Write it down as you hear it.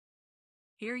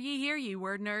Hear ye,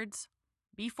 word nerds.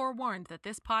 Be forewarned that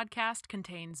this podcast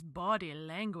contains body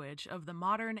language of the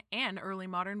modern and early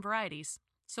modern varieties,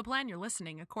 so plan your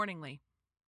listening accordingly.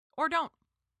 Or don't.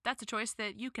 That's a choice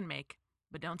that you can make,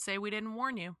 but don't say we didn't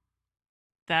warn you.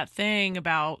 That thing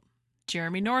about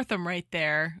Jeremy Northam right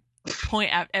there,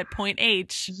 at point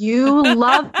H. You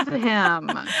love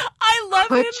him. I love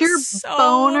him Put your so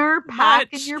boner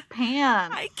pack much. in your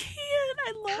pants. I can't.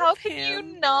 I love him. How can you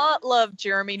not love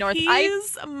Jeremy Northam?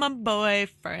 He's my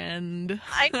boyfriend.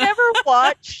 I never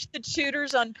watched The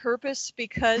Tudors on purpose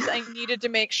because I needed to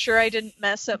make sure I didn't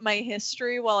mess up my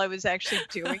history while I was actually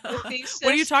doing the thesis.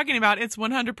 What are you talking about? It's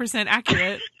 100%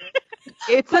 accurate.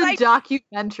 It's a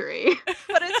documentary.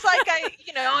 But it's like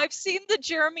I've seen the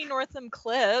Jeremy Northam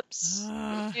clips,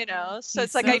 so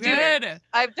it's like so good.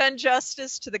 I've done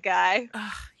justice to the guy.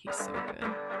 He's so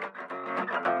good.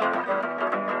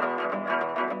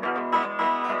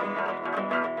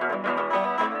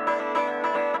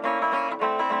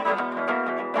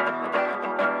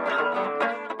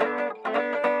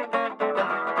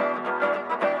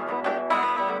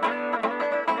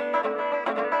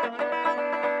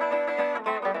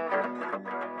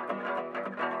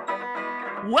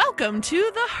 Welcome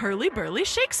to the Hurly Burly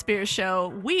Shakespeare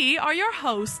Show. We are your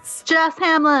hosts, Jess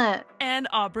Hamlet and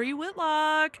Aubrey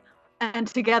Whitlock. And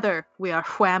together we are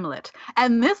Whamlet.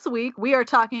 And this week we are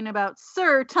talking about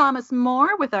Sir Thomas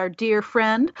More with our dear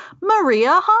friend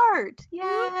Maria Hart. Yay!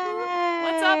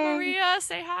 What's up, Maria?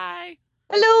 Say hi.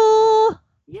 Hello!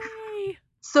 Yay!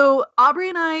 So Aubrey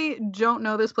and I don't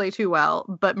know this play too well,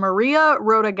 but Maria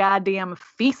wrote a goddamn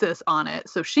thesis on it,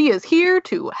 so she is here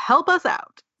to help us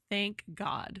out. Thank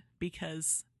God,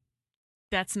 because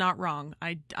that's not wrong.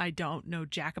 I don't know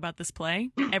jack about this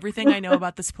play. Everything I know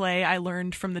about this play I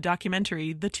learned from the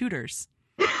documentary The Tudors.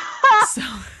 So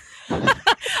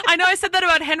I know I said that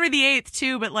about Henry VIII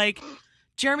too, but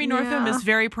Jeremy Northam is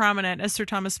very prominent as Sir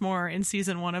Thomas More in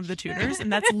season 1 of The Tudors, and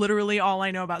that's literally all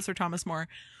I know about Sir Thomas More.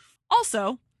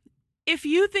 Also, if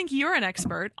you think you're an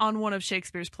expert on one of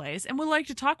Shakespeare's plays and would like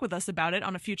to talk with us about it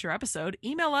on a future episode,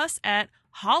 email us at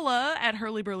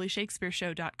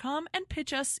holla@hurlyburlyshakespeareshow.com and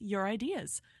pitch us your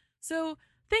ideas. So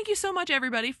thank you so much,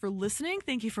 everybody, for listening.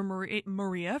 Thank you for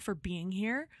Maria for being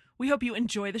here. We hope you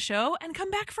enjoy the show and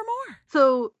come back for more.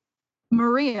 So,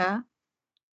 Maria,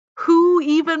 who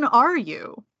even are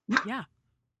you? Yeah.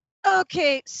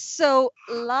 Okay, so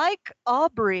like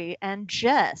Aubrey and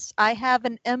Jess, I have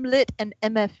an MLit and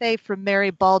MFA from Mary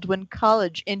Baldwin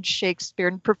College in Shakespeare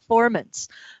and Performance.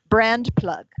 Brand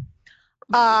plug.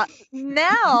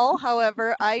 Now,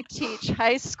 however, I teach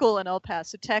high school in El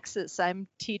Paso, Texas. I'm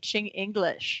teaching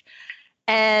English.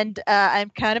 And I'm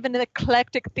kind of an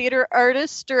eclectic theater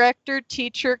artist, director,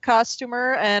 teacher,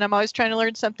 costumer, and I'm always trying to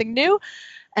learn something new.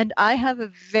 And I have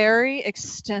a very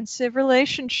extensive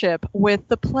relationship with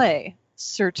the play,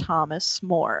 Sir Thomas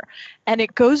More. And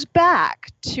it goes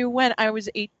back to when I was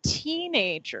a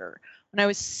teenager, when I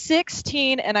was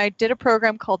 16, and I did a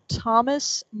program called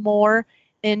Thomas More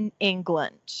in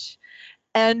England.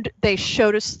 And they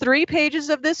showed us 3 pages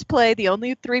of this play, the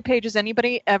only 3 pages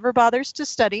anybody ever bothers to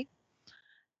study.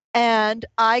 And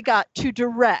I got to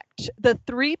direct the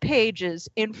 3 pages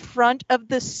in front of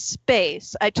the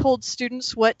space. I told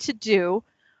students what to do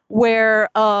where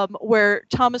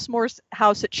Thomas More's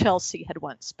house at Chelsea had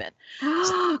once been.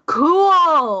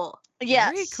 Cool!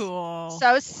 Yes. Very cool. So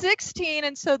I was 16,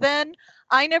 and so then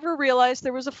I never realized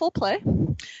there was a full play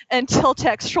until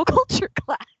textual culture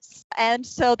class. And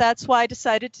so that's why I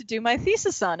decided to do my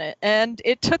thesis on it. And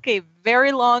it took a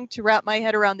very long to wrap my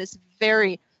head around this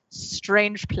very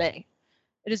strange play.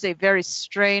 It is a very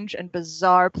strange and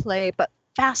bizarre play, but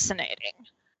fascinating.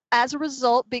 As a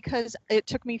result, because it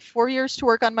took me 4 years to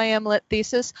work on my MLit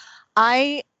thesis,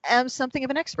 I am something of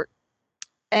an expert.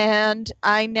 And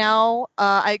I now,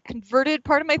 I converted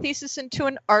part of my thesis into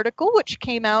an article, which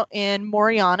came out in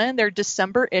Moriana in their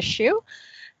December issue.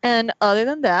 And other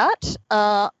than that,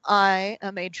 I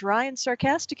am a dry and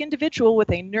sarcastic individual with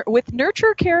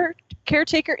nurture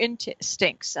caretaker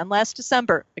instincts. And last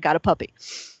December, I got a puppy.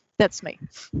 That's me.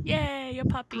 Yay, a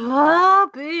puppy.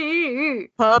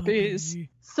 Puppies.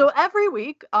 So every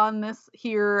week on this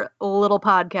here little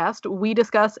podcast, we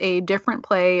discuss a different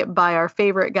play by our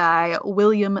favorite guy,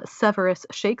 William Severus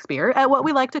Shakespeare, at what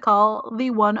we like to call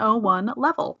the 101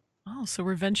 level. Oh, so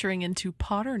we're venturing into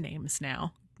Potter names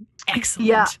now. Excellent.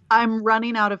 Yeah, I'm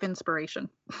running out of inspiration.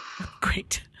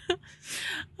 Great.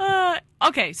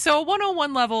 Okay, so a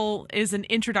 101 level is an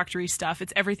introductory stuff.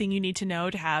 It's everything you need to know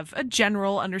to have a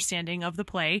general understanding of the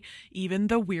play, even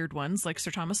the weird ones like Sir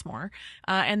Thomas More,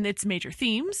 and its major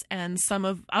themes, and some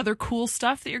of other cool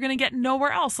stuff that you're going to get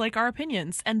nowhere else, like our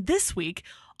opinions. And this week,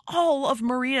 all of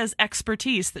Maria's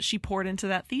expertise that she poured into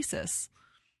that thesis.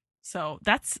 So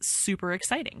that's super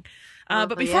exciting.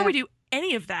 But before we do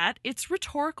any of that, it's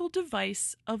Rhetorical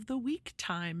Device of the Week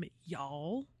time,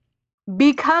 y'all.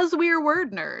 Because we're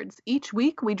word nerds, each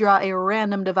week we draw a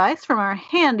random device from our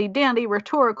handy-dandy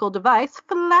rhetorical device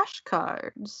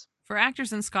flashcards. For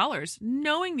actors and scholars,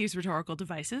 knowing these rhetorical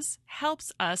devices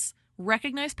helps us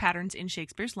recognize patterns in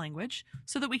Shakespeare's language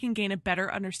so that we can gain a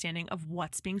better understanding of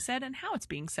what's being said and how it's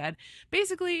being said.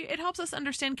 Basically, it helps us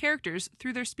understand characters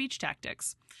through their speech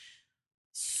tactics.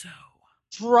 So,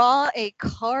 draw a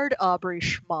card, Aubrey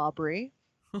Schmaubrey.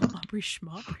 Aubrey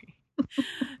Schmaubrey.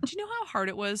 Do you know how hard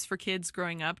it was for kids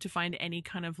growing up to find any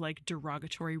kind of like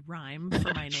derogatory rhyme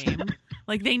for my name?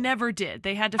 Like they never did.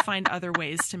 They had to find other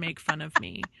ways to make fun of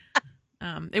me.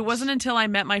 It wasn't until I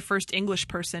met my first English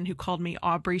person who called me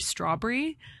Aubrey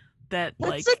Strawberry that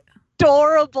That's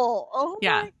adorable. Oh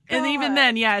yeah. My God. And even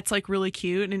then, yeah, it's like really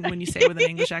cute and when you say it with an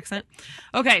English accent.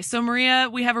 Okay, so Maria,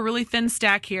 we have a really thin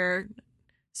stack here.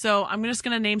 So I'm just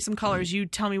going to name some colors. You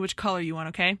tell me which color you want,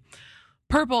 okay?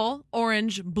 Purple,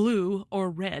 orange, blue, or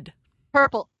red?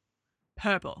 Purple.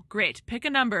 Purple. Great. Pick a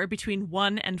number between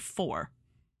 1 and 4.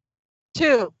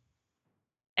 2.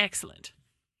 Excellent.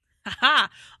 Haha.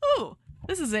 Ooh,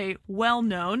 this is a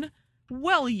well-known,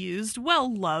 well-used,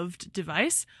 well-loved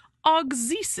device.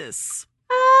 Auxesis.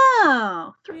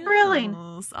 Oh, thrilling.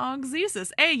 Yes,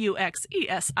 auxesis.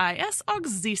 AUXESIS.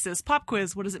 Auxesis. Pop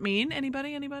quiz. What does it mean?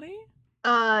 Anybody?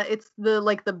 It's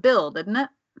the build, isn't it?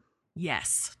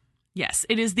 Yes. Yes,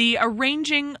 it is the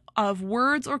arranging of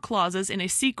words or clauses in a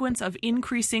sequence of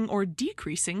increasing or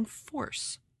decreasing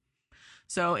force.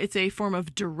 So it's a form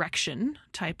of direction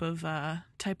type of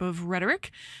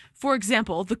rhetoric. For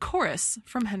example, the chorus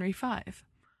from Henry V.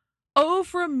 Oh,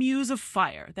 for a muse of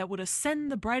fire that would ascend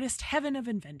the brightest heaven of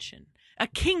invention, a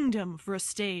kingdom for a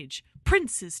stage,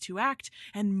 princes to act,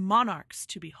 and monarchs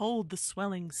to behold the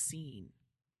swelling scene.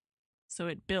 So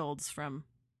it builds from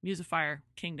Muse of Fire,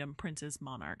 Kingdom, Princes,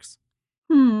 Monarchs.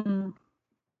 I'm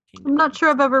not sure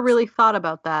I've ever really thought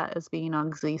about that as being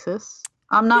auxesis.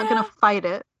 I'm not going to fight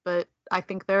it, but I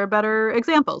think there are better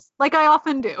examples, like I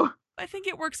often do. I think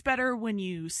it works better when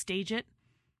you stage it,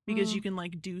 because you can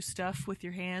like do stuff with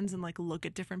your hands and like look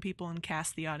at different people and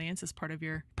cast the audience as part of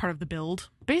the build.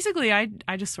 Basically, I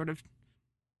just sort of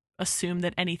assume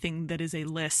that anything that is a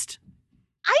list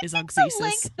is auxesis. The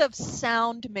length of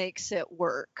sound makes it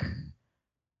work.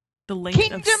 The length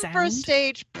Kingdom of sound? for a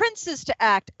stage, princes to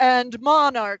act, and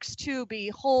monarchs to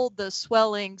behold the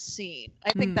swelling scene.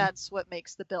 I think that's what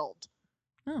makes the build.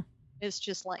 Oh. It's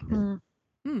just length.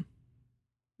 All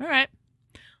right.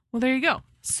 Well, there you go.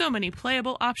 So many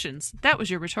playable options. That was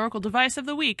your rhetorical device of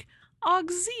the week,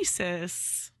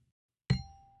 auxesis.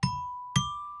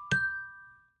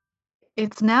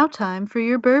 It's now time for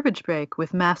your Burbage Break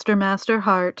with Master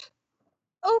Hart.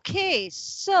 Okay,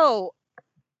 so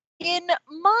in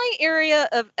my area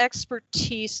of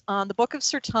expertise on the Book of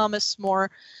Sir Thomas More,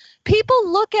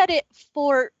 people look at it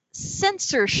for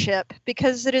censorship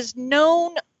because it is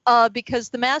known because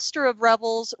the Master of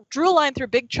Revels drew a line through a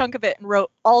big chunk of it and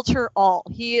wrote alter all.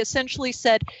 He essentially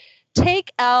said,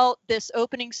 take out this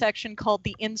opening section called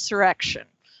the insurrection.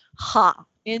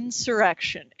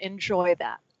 Insurrection. Enjoy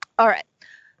that. All right.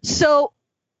 So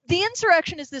the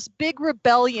insurrection is this big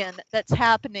rebellion that's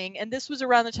happening, and this was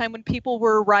around the time when people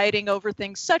were rioting over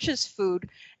things such as food,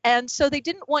 and so they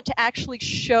didn't want to actually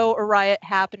show a riot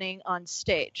happening on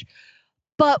stage.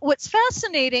 But what's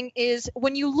fascinating is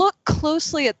when you look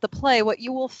closely at the play, what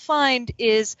you will find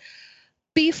is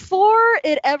before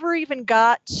it ever even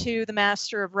got to the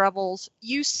Master of Revels,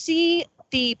 you see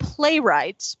the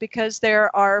playwrights, because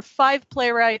there are 5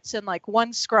 playwrights and like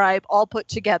 1 scribe all put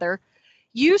together.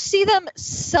 You see them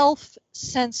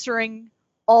self-censoring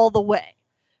all the way.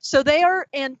 So they are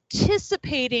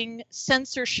anticipating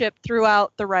censorship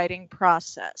throughout the writing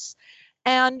process.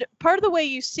 And part of the way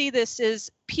you see this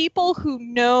is people who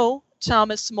know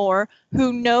Thomas More,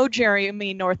 who know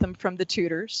Jeremy Northam from the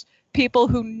Tudors, people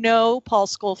who know Paul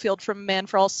Schofield from Man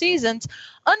for All Seasons,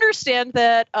 understand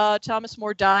that Thomas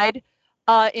More died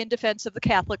in defense of the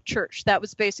Catholic Church. That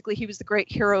was basically, he was the great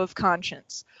hero of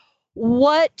conscience.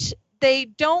 What they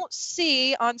don't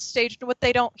see on stage and what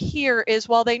they don't hear is,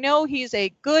 while they know he's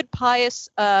a good, pious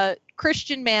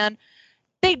Christian man,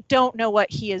 they don't know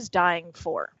what he is dying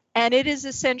for. And it is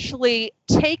essentially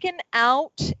taken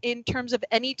out in terms of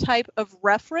any type of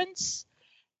reference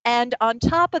And on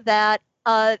top of that,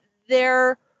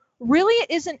 there really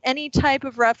isn't any type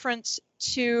of reference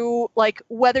to like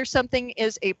whether something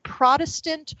is a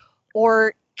Protestant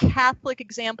or Catholic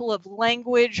example of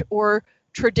language or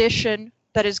tradition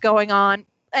that is going on.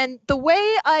 And the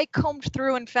way I combed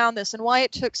through and found this and why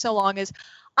it took so long is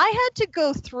I had to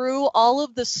go through all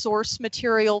of the source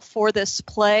material for this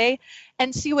play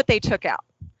and see what they took out.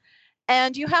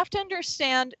 And you have to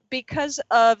understand, because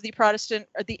of the Protestant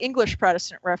or the English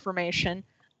Protestant Reformation,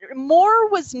 Moore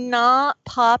was not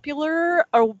popular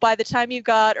by the time you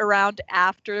got around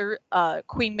after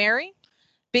Queen Mary,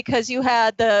 because you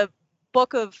had the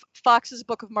book of Fox's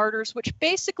Book of Martyrs, which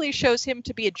basically shows him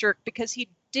to be a jerk because he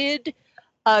did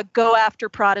go after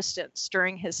Protestants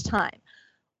during his time.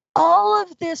 All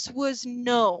of this was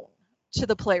known to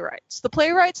the playwrights. The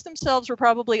playwrights themselves were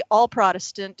probably all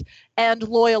Protestant and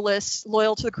loyalists,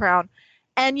 loyal to the crown.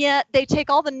 And yet they take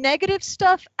all the negative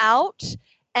stuff out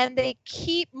and they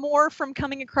keep Moore from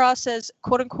coming across as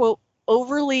quote unquote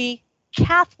overly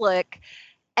Catholic.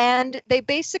 And they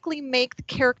basically make the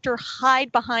character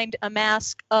hide behind a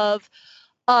mask of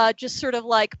just sort of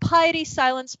like piety,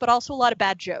 silence, but also a lot of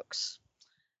bad jokes.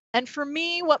 And for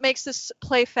me, what makes this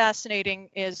play fascinating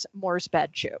is Moore's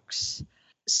bad jokes.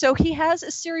 So he has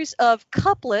a series of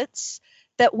couplets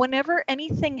that whenever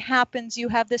anything happens, you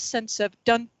have this sense of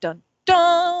dun, dun,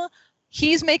 dun.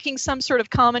 He's making some sort of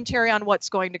commentary on what's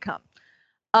going to come.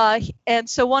 And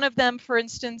so one of them, for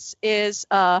instance, is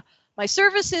my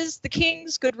service is the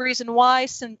king's good reason why,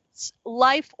 since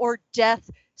life or death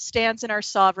stands in our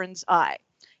sovereign's eye.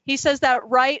 He says that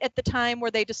right at the time where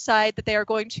they decide that they are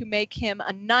going to make him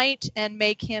a knight and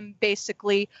make him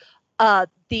basically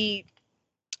the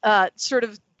sort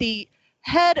of the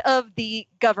head of the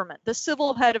government, the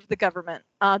civil head of the government,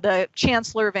 the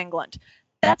Chancellor of England.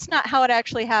 That's not how it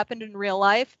actually happened in real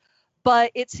life, but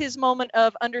it's his moment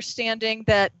of understanding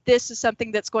that this is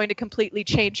something that's going to completely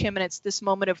change him, and it's this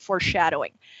moment of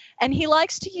foreshadowing. And he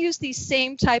likes to use these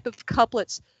same type of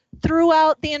couplets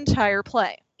throughout the entire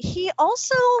play. He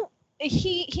also,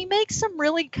 he makes some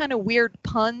really kind of weird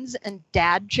puns and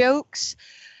dad jokes.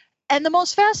 And the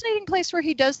most fascinating place where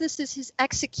he does this is his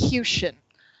execution.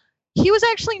 He was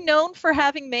actually known for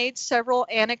having made several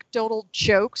anecdotal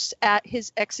jokes at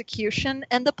his execution,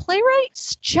 and the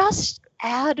playwrights just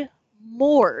add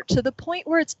more to the point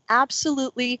where it's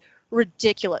absolutely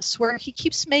ridiculous, where he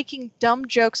keeps making dumb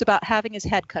jokes about having his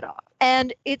head cut off.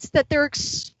 And it's that they're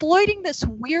exploiting this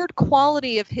weird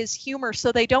quality of his humor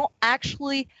so they don't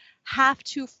actually have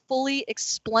to fully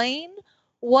explain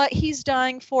what he's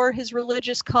dying for, his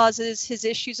religious causes, his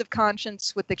issues of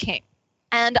conscience with the king.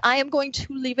 And I am going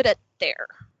to leave it at there.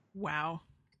 Wow.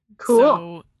 Cool.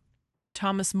 So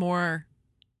Thomas More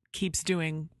keeps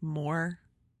doing more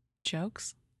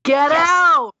jokes? Get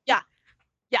out! Yeah.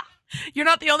 You're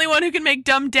not the only one who can make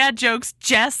dumb dad jokes,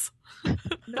 Jess.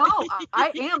 No,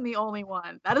 I am the only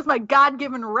one. That is my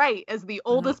God-given right as the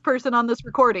oldest person on this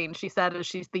recording. She said as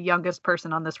she's the youngest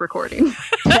person on this recording.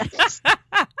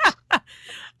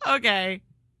 Okay.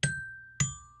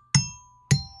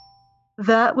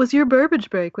 That was your Burbage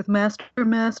Break with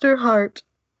Master Hart.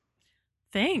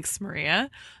 Thanks, Maria.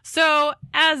 So,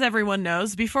 as everyone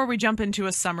knows, before we jump into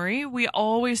a summary, we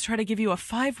always try to give you a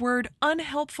 5-word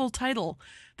unhelpful title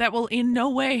that will in no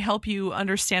way help you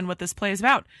understand what this play is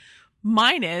about.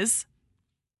 Mine is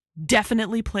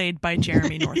definitely played by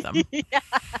Jeremy Northam.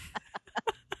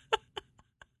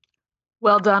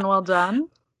 Well done, well done.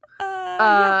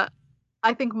 Yeah.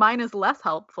 I think mine is less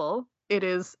helpful. It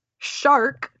is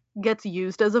shark gets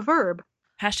used as a verb.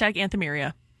 Hashtag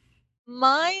Anthemiria.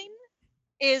 Mine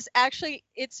is actually,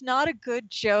 it's not a good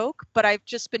joke, but I've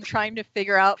just been trying to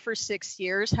figure out for 6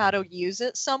 years how to use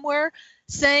it somewhere.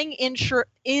 Saying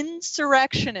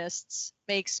insurrectionists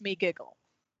makes me giggle.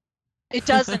 It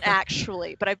doesn't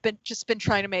actually, but I've been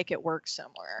trying to make it work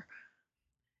somewhere.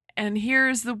 And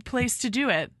here's the place to do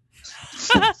it.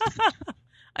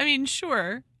 I mean,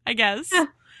 sure, I guess. Yeah.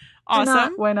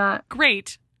 Awesome. Why not?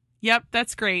 Great. Yep,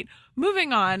 that's great.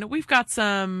 Moving on, we've got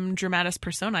some dramatis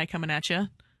personae coming at you,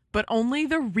 but only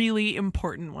the really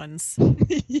important ones.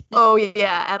 Oh,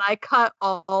 yeah, and I cut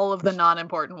all of the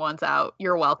non-important ones out.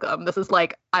 You're welcome. This is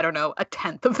like, I don't know,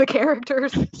 1/10 of the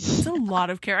characters. It's a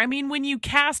lot of I mean, when you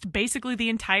cast basically the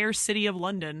entire city of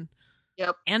London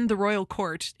Yep. and the royal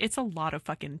court, it's a lot of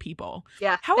fucking people.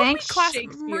 Yeah, How thanks would we class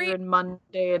Shakespeare and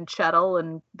Monday and Chettle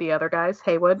and the other guys,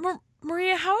 Haywood.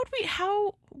 Maria,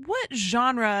 what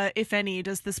genre, if any,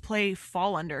 does this play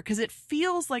fall under? Because it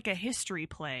feels like a history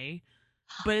play,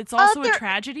 but it's also a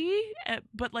tragedy.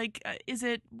 But like, is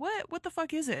it what the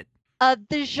fuck is it?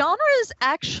 The genre is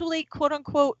actually quote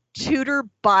unquote Tudor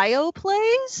bio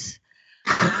plays.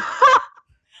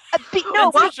 No,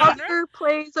 what genre? other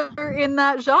plays are in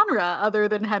that genre other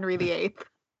than Henry VIII?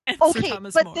 And Sir Okay,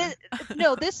 Thomas but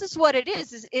More. this is what it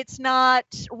is it's not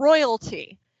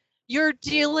royalty. You're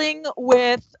dealing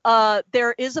with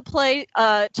there is a play,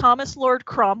 Thomas Lord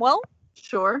Cromwell.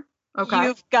 Sure. Okay.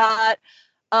 You've got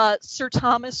Sir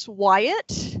Thomas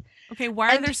Wyatt. Okay,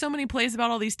 why are there so many plays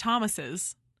about all these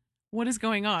Thomases? What is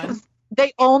going on?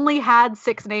 They only had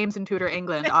 6 names in Tudor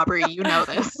England, Aubrey. You know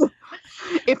this.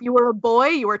 If you were a boy,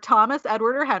 you were Thomas,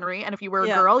 Edward, or Henry, and if you were a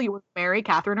girl, you were Mary,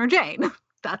 Catherine, or Jane.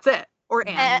 That's it. Or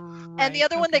Anne. And the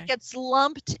other one that gets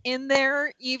lumped in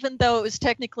there, even though it was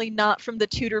technically not from the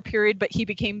Tudor period, but he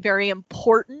became very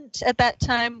important at that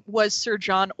time, was Sir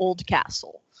John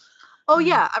Oldcastle. Oh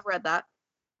yeah, I've read that.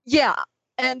 Yeah.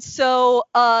 And so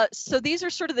these are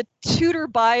sort of the Tudor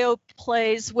bio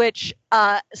plays, which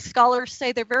scholars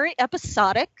say they're very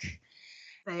episodic.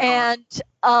 And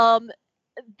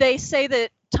they say that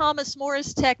Thomas More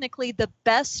is technically the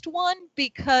best one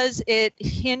because it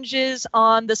hinges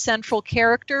on the central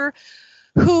character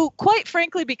who, quite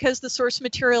frankly, because the source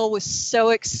material was so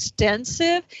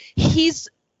extensive, he's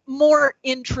more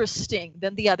interesting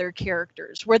than the other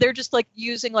characters, where they're just like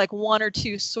using like 1 or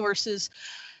 2 sources.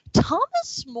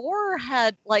 Thomas More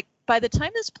had, like, by the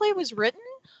time this play was written,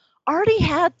 already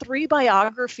had 3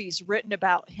 biographies written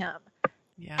about him.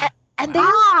 Yeah. And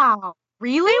wow.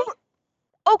 Really?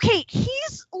 Okay,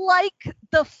 he's like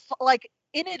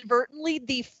inadvertently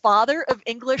the father of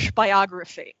English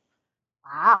biography.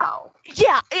 Wow.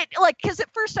 Yeah, because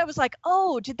at first I was like,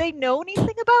 oh, did they know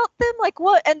anything about them? Like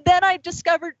what? And then I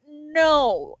discovered,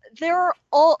 no, they're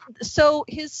all. So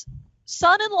his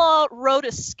son-in-law wrote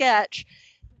a sketch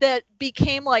that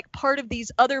became like part of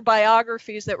these other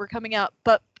biographies that were coming out.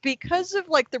 But because of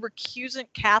like the recusant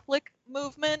Catholic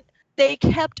movement, they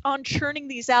kept on churning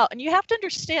these out. And you have to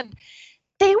understand,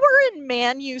 they were in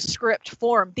manuscript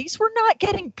form. These were not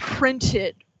getting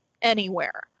printed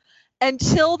anywhere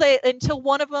until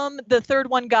one of them, the third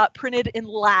one, got printed in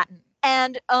Latin.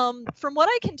 And from what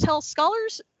I can tell,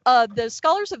 the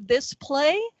scholars of this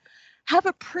play have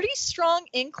a pretty strong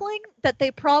inkling that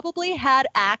they probably had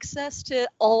access to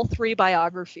all 3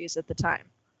 biographies at the time.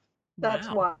 That's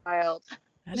wild.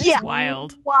 That is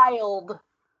wild. Wild.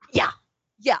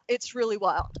 Yeah, it's really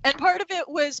wild. And part of it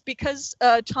was because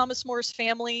Thomas More's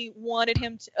family wanted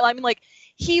him to, I mean, like,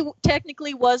 he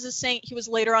technically was a saint. He was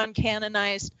later on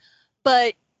canonized,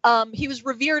 but he was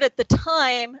revered at the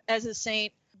time as a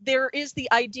saint. There is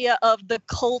the idea of the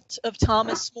cult of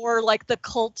Thomas More, like the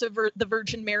cult of the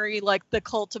Virgin Mary, like the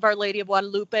cult of Our Lady of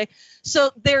Guadalupe. So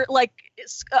they're like,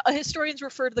 historians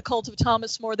refer to the cult of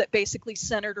Thomas More that basically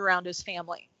centered around his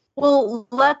family. Well,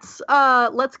 let's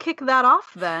kick that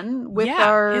off then with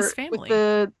his family.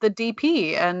 with the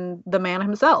DP and the man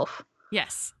himself.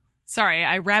 Yes. Sorry,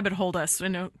 I rabbit holed us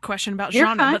in a question about You're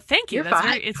genre, fine. but thank you. You're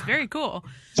fine. It's very cool.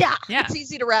 Yeah, Yeah. It's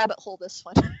easy to rabbit hole this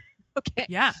one. Okay.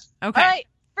 Yeah. Okay. All right.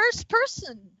 First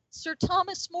person, Sir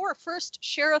Thomas More, first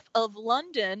Sheriff of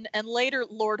London and later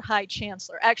Lord High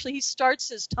Chancellor. Actually, he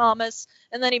starts as Thomas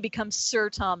and then he becomes Sir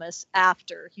Thomas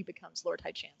after he becomes Lord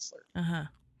High Chancellor. Uh-huh.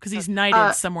 Because he's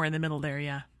knighted somewhere in the middle there,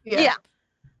 yeah.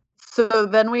 So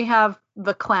then we have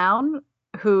the clown,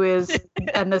 who is,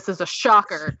 and this is a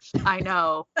shocker, I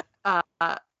know,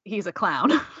 he's a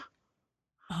clown.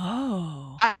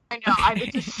 Oh. I know, Okay.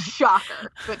 it's a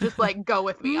shocker, but just like go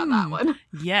with me on that one.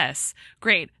 Yes.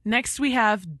 Great. Next we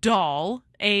have Doll,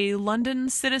 a London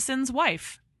citizen's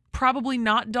wife. Probably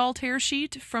not Doll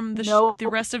Tearsheet from the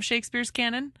rest of Shakespeare's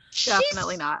canon.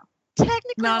 Definitely not.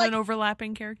 Technically, not an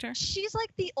overlapping character. She's like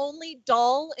the only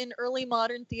doll in early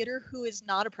modern theater who is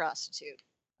not a prostitute.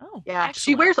 Oh, yeah. excellent.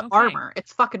 She wears armor.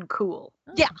 It's fucking cool.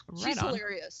 Oh, yeah, right she's on.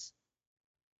 hilarious.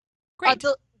 Great.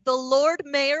 The Lord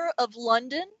Mayor of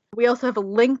London. We also have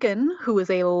Lincoln, who is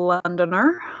a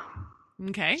Londoner.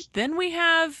 Okay. Then we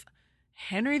have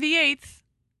Henry VIII,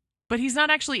 but he's not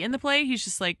actually in the play. He's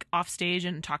just like off stage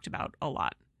and talked about a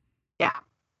lot. Yeah.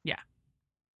 Yeah.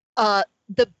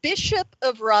 The Bishop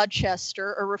of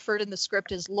Rochester, or referred in the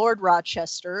script as Lord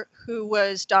Rochester, who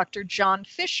was Dr. John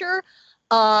Fisher,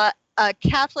 a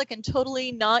Catholic and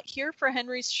totally not here for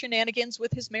Henry's shenanigans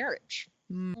with his marriage.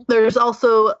 There's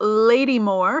also Lady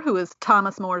More, who is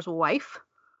Thomas More's wife.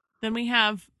 Then we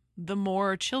have the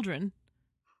More children.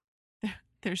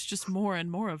 There's just more and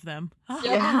more of them. His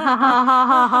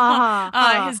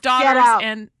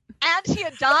daughters and he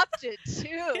adopted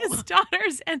too. His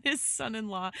daughters and his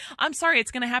son-in-law. I'm sorry,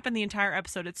 it's going to happen the entire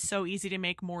episode. It's so easy to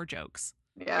make more jokes.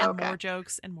 Yeah, and more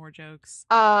jokes and more jokes.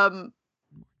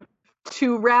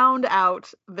 To round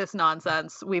out this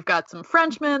nonsense, we've got some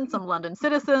Frenchmen, some London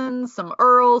citizens, some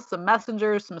earls, some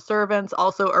messengers, some servants.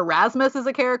 Also, Erasmus is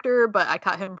a character, but I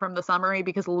cut him from the summary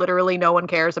because literally no one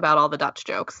cares about all the Dutch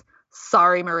jokes.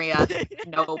 Sorry, Maria.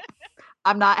 Nope.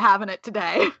 I'm not having it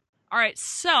today. All right,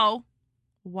 so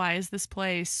why is this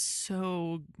play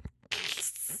so...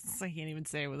 I can't even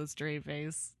say it with a straight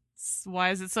face. Why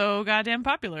is it so goddamn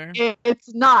popular?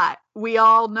 It's not. We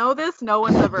all know this. No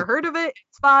one's ever heard of it.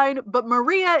 It's fine. But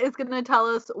Maria is going to tell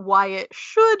us why it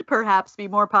should perhaps be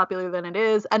more popular than it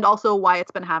is, and also why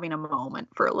it's been having a moment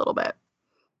for a little bit.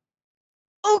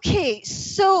 Okay,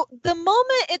 so the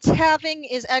moment it's having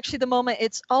is actually the moment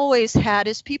it's always had,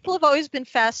 is people have always been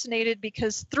fascinated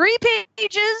because 3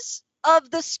 pages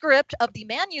of the script, of the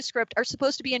manuscript, are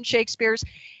supposed to be in Shakespeare's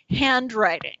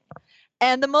handwriting.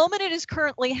 And the moment it is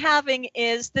currently having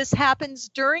is this happens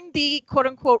during the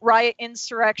quote-unquote riot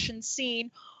insurrection scene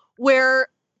where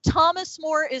Thomas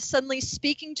More is suddenly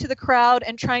speaking to the crowd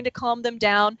and trying to calm them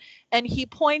down. And he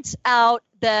points out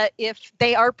that if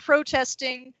they are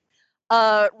protesting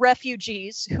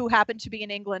refugees who happen to be in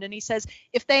England, and he says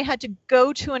if they had to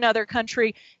go to another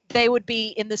country, they would be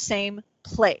in the same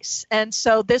place. And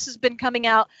so this has been coming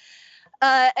out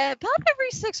about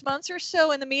every 6 months or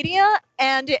so in the media,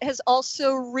 and it has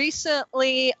also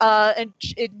recently, in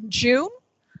June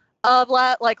of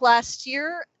last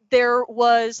year, there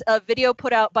was a video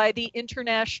put out by the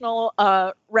International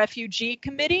Refugee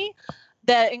Committee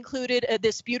that included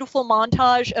this beautiful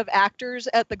montage of actors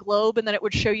at the Globe, and then it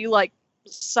would show you like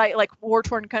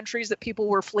war-torn countries that people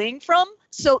were fleeing from.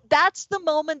 So that's the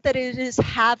moment that it is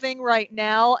having right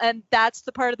now, and that's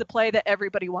the part of the play that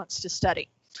everybody wants to study.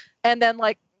 And then,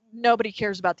 like, nobody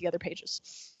cares about the other pages.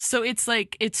 So it's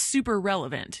like, it's super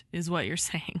relevant, is what you're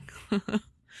saying.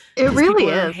 It really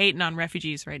people are is. hating on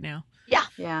refugees right now.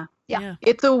 Yeah. Yeah.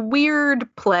 It's a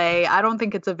weird play. I don't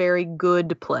think it's a very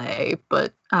good play,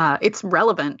 but it's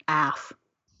relevant AF.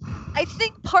 I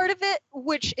think part of it,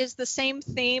 which is the same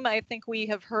theme I think we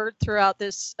have heard throughout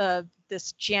this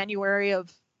this January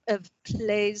of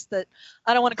plays, that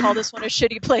I don't want to call this one a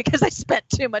shitty play because I spent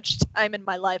too much time in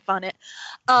my life on it,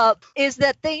 is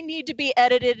that they need to be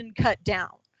edited and cut down.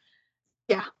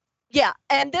 Yeah,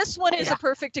 and this one is a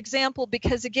perfect example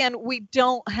because, again, we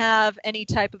don't have any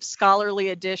type of scholarly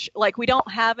edition. Like, we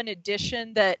don't have an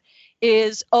edition that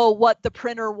is, what the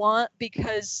printer want,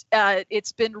 because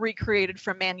it's been recreated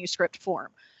from manuscript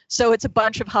form. So it's a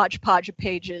bunch of hodgepodge of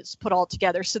pages put all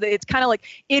together. So that it's kind of like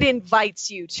it invites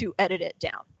you to edit it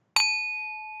down.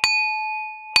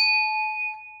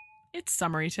 It's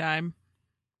summary time.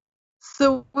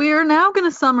 So we are now going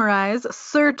to summarize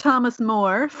Sir Thomas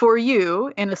More for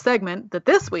you in a segment that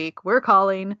this week we're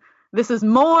calling This is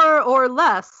More or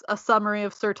Less a Summary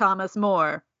of Sir Thomas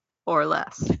More or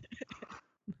Less.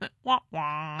 Wah,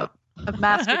 wah. I've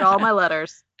mastered all my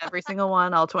letters, every single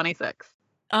one, all 26.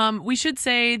 We should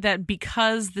say that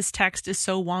because this text is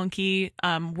so wonky,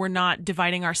 we're not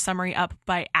dividing our summary up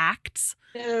by acts.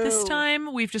 No. This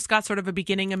time, we've just got sort of a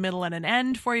beginning, a middle, and an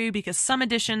end for you, because some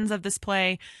editions of this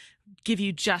play give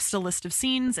you just a list of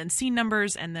scenes and scene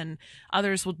numbers, and then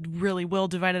others will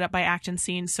divide it up by act and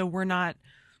scene. So we're not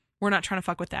trying to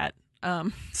fuck with that.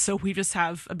 So we just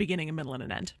have a beginning, a middle, and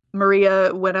an end.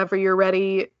 Maria, whenever you're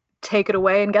ready, take it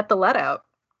away and get the let out.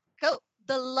 Go.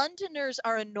 The Londoners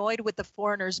are annoyed with the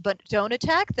foreigners, but don't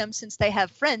attack them since they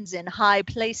have friends in high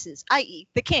places, i.e.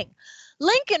 the king.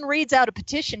 Lincoln reads out a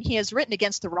petition he has written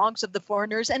against the wrongs of the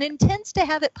foreigners and intends to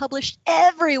have it published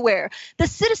everywhere. The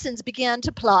citizens began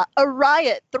to plot a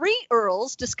riot. 3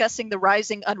 earls, discussing the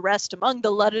rising unrest among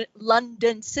the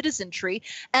London citizenry,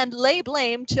 and lay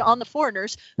blame on the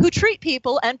foreigners who treat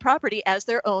people and property as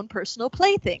their own personal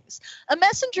playthings. A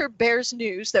messenger bears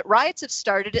news that riots have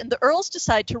started, and the earls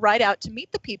decide to ride out to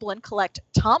meet the people and collect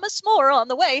Thomas More on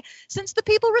the way, since the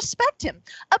people respect him.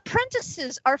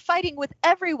 Apprentices are fighting with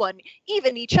everyone,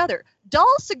 even each other.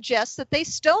 Dahl suggests that they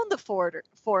stone the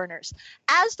foreigners.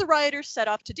 As the rioters set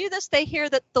off to do this, they hear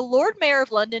that the Lord Mayor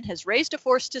of London has raised a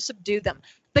force to subdue them.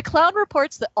 The clown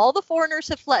reports that all the foreigners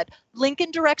have fled.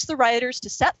 Lincoln directs the rioters to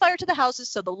set fire to the houses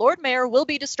so the Lord Mayor will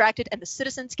be distracted and the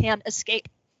citizens can escape.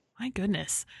 My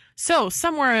goodness. So,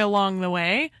 somewhere along the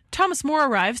way, Thomas More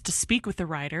arrives to speak with the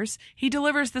rioters. He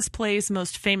delivers this play's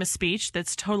most famous speech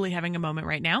that's totally having a moment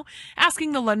right now,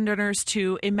 asking the Londoners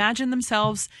to imagine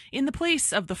themselves in the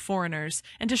place of the foreigners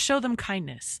and to show them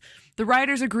kindness. The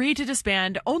rioters agree to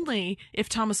disband only if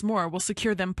Thomas More will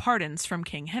secure them pardons from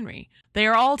King Henry. They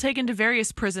are all taken to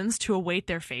various prisons to await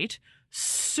their fate.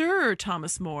 Sir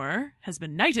Thomas More has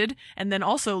been knighted and then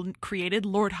also created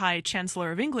Lord High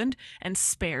Chancellor of England and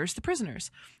spares the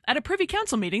prisoners. At a Privy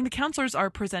Council meeting, the councillors are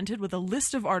presented with a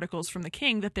list of articles from the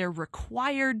king that they're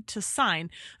required to sign.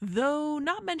 Though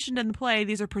not mentioned in the play,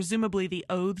 these are presumably the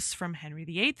oaths from Henry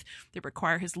VIII that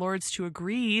require his lords to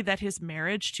agree that his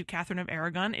marriage to Catherine of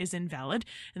Aragon is invalid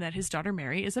and that his daughter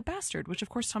Mary is a bastard, which of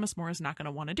course Thomas More is not going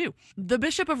to want to do. The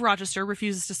Bishop of Rochester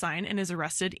refuses to sign and is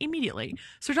arrested immediately.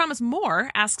 Sir Thomas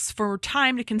More asks for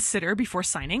time to consider before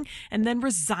signing and then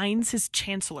resigns his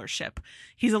chancellorship.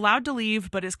 He's allowed to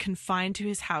leave but is confined to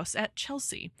his house at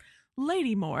Chelsea.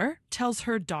 Lady More tells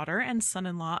her daughter and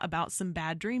son-in-law about some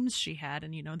bad dreams she had,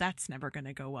 and that's never going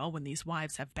to go well when these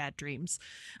wives have bad dreams.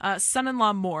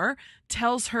 Son-in-law More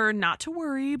tells her not to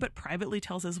worry, but privately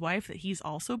tells his wife that he's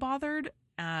also bothered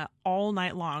all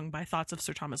night long by thoughts of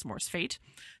Sir Thomas More's fate.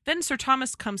 Then Sir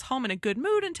Thomas comes home in a good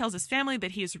mood and tells his family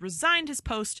that he has resigned his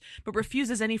post, but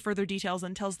refuses any further details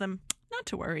and tells them not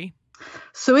to worry.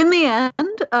 So in the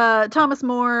end, Thomas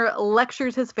More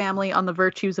lectures his family on the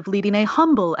virtues of leading a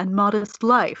humble and modest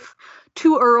life.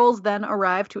 Two earls then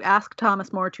arrive to ask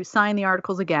Thomas More to sign the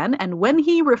articles again, and when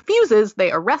he refuses,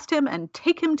 they arrest him and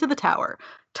take him to the Tower.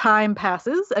 Time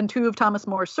passes, and two of Thomas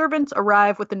More's servants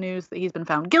arrive with the news that he's been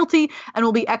found guilty and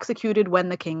will be executed when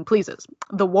the king pleases.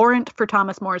 The warrant for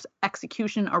Thomas More's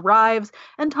execution arrives,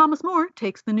 and Thomas More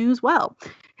takes the news well.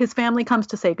 His family comes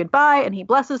to say goodbye, and he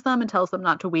blesses them and tells them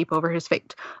not to weep over his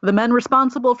fate. The men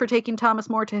responsible for taking Thomas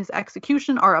More to his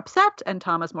execution are upset, and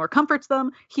Thomas More comforts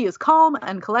them. He is calm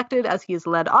and collected as he is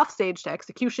led off stage to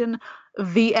execution.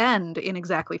 The end in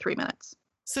exactly 3 minutes.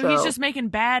 So he's just making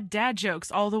bad dad jokes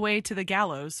all the way to the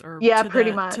gallows, or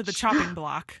pretty much to the chopping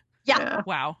block. Yeah.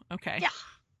 Wow. Okay. Yeah.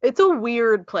 It's a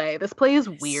weird play. This play is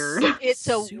weird. It's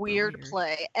a Super weird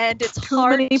play, and it's Too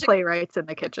hard many to... playwrights in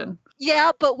the kitchen.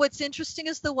 Yeah, but what's interesting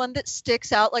is the one that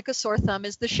sticks out like a sore thumb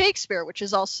is the Shakespeare, which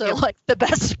is also like the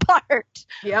best part.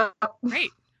 Yeah.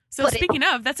 Great. So speaking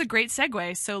of, that's a great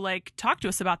segue. So talk to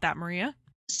us about that, Maria.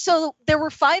 So there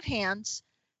were 5 hands,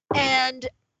 and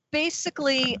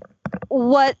basically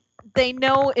what they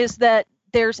know is that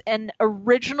there's an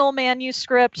original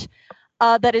manuscript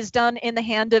that is done in the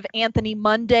hand of Anthony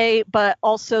Munday, but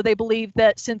also they believe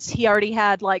that since he already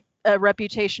had a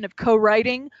reputation of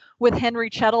co-writing with Henry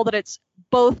Chettle, that it's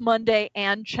both Munday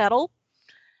and Chettle.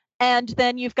 And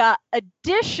then you've got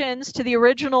additions to the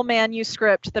original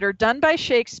manuscript that are done by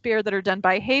Shakespeare, that are done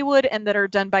by Heywood, and that are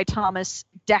done by Thomas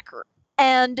Dekker.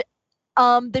 And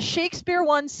the Shakespeare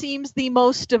one seems the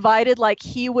most divided,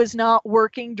 he was not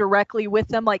working directly with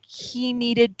them, he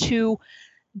needed to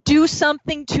do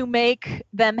something to make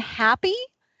them happy.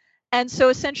 And so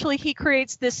essentially he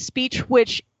creates this speech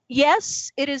which,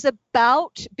 yes, it is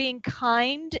about being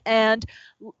kind and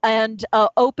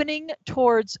opening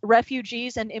towards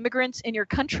refugees and immigrants in your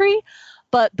country,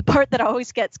 but the part that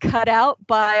always gets cut out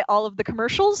by all of the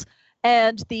commercials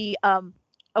and the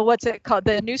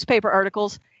the newspaper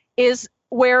articles is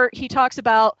where he talks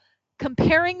about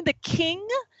comparing the king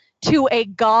to a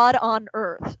god on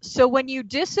earth. So when you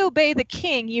disobey the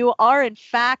king, you are in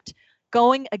fact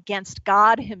going against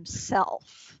God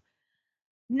himself.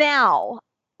 Now,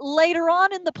 later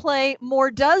on in the play,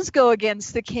 More does go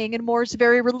against the king, and More's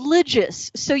very religious.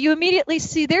 So you immediately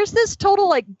see there's this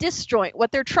total disjoint.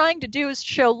 What they're trying to do is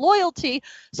show loyalty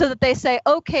so that they say,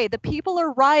 okay, the people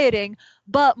are rioting,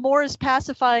 but More is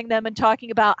pacifying them and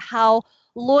talking about how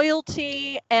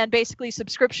loyalty and basically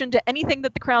subscription to anything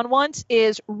that the crown wants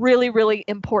is really, really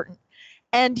important.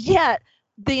 And yet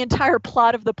the entire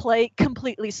plot of the play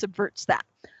completely subverts that.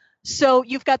 So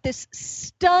you've got this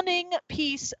stunning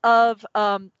piece of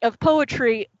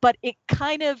poetry, but it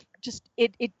kind of just,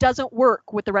 it doesn't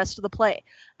work with the rest of the play.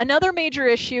 Another major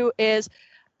issue is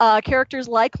characters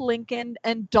like Lincoln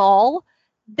and Doll.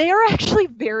 They are actually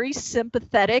very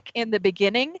sympathetic in the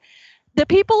beginning. The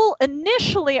people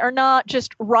initially are not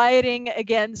just rioting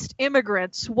against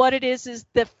immigrants. What it is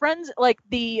the friends,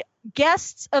 the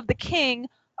guests of the king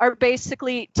are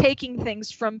basically taking things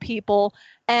from people,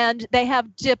 and they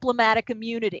have diplomatic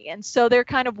immunity. And so they're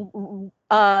kind of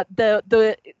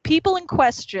the people in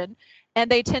question, and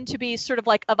they tend to be sort of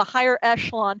of a higher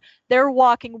echelon. They're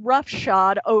walking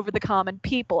roughshod over the common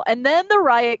people. And then the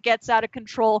riot gets out of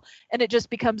control, and it just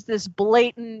becomes this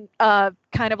blatant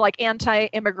kind of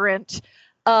anti-immigrant,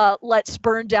 let's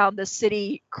burn down the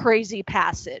city crazy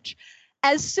passage.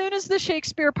 As soon as the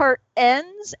Shakespeare part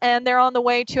ends and they're on the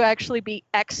way to actually be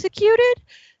executed,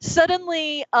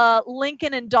 suddenly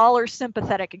Lincoln and Doll are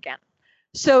sympathetic again.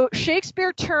 So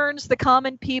Shakespeare turns the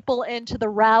common people into the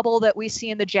rabble that we see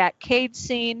in the Jack Cade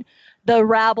scene. the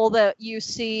rabble that you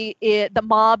see, the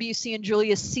mob you see in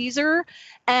Julius Caesar,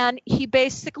 and he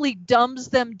basically dumbs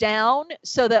them down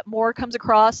so that More comes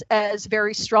across as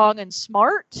very strong and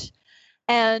smart.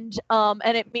 And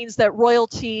it means that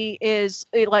royalty is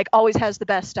like always has the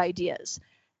best ideas.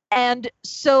 And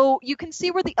so you can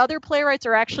see where the other playwrights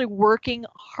are actually working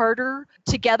harder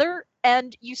together.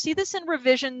 And you see this in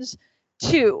revisions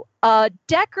too.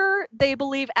 Dekker, they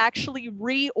believe, actually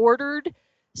reordered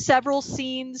several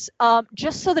scenes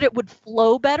just so that it would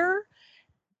flow better.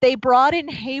 They brought in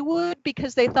Heywood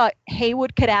because they thought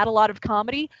Heywood could add a lot of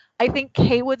comedy. I think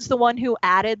Heywood's the one who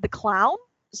added the clown.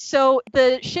 So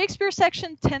the Shakespeare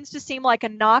section tends to seem like a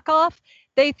knockoff.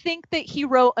 They think that he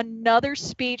wrote another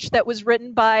speech that was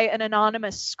written by an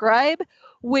anonymous scribe,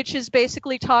 which is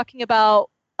basically talking about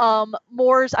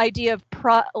More's idea of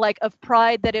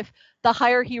pride, that if the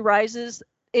higher he rises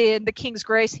in the king's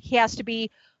grace, he has to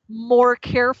be more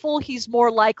careful. He's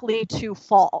more likely to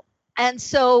fall. And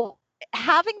so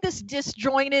having this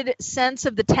disjointed sense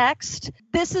of the text,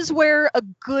 this is where a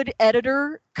good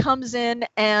editor comes in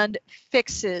and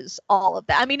fixes all of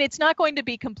that. I mean, it's not going to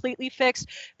be completely fixed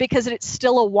because it's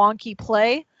still a wonky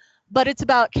play, but it's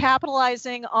about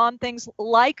capitalizing on things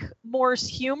like Moore's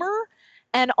humor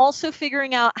and also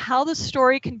figuring out how the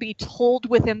story can be told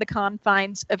within the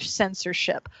confines of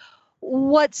censorship.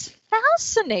 What's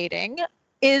fascinating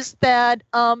is that,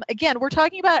 again, we're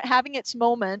talking about having its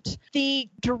moment. The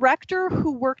director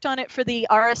who worked on it for the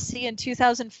RSC in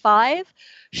 2005,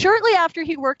 shortly after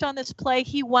he worked on this play,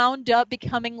 he wound up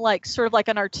becoming sort of like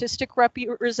an artistic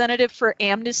representative for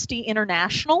Amnesty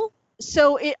International.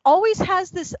 So it always has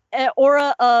this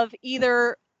aura of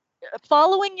either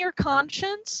following your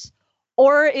conscience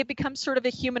or it becomes sort of a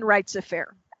human rights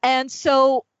affair. And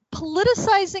so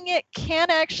politicizing it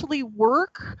can actually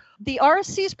work. The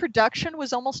RSC's production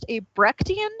was almost a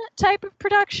Brechtian type of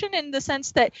production in the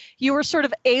sense that you were sort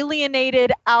of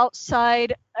alienated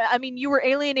outside. I mean, you were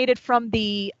alienated from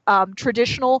the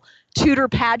traditional Tudor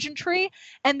pageantry,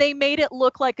 and they made it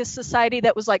look like a society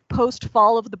that was like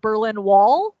post-fall of the Berlin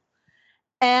Wall.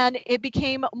 And it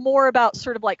became more about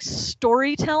sort of like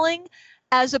storytelling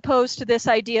as opposed to this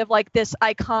idea of like this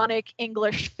iconic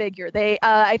English figure.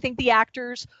 I think the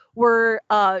actors were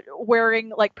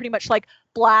wearing like pretty much like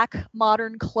black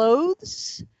modern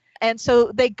clothes. And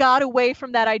so they got away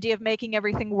from that idea of making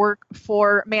everything work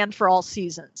for Man for All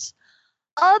Seasons.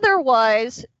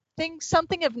 Otherwise,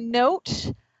 something of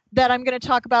note that I'm going to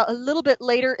talk about a little bit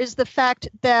later is the fact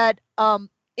that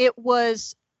it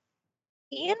was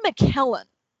Ian McKellen.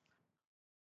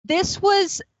 This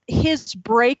was his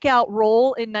breakout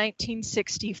role in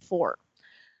 1964.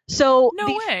 So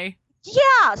no way.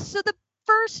 Yeah. So the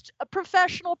first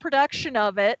professional production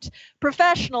of it,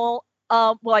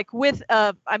 with,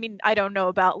 I mean, I don't know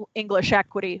about English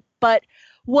equity, but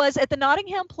was at the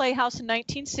Nottingham Playhouse in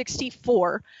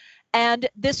 1964. And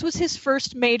this was his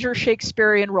first major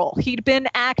Shakespearean role. He'd been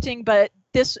acting, but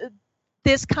this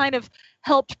kind of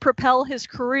helped propel his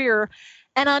career.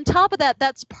 And on top of that,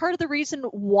 that's part of the reason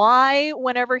why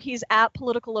whenever he's at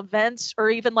political events or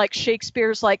even like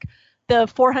Shakespeare's like the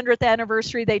 400th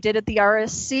anniversary they did at the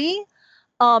RSC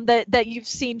that you've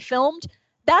seen filmed,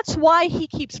 that's why he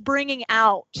keeps bringing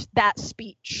out that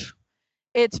speech.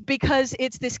 It's because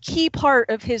it's this key part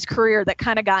of his career that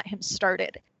kind of got him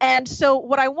started. And so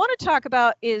what I want to talk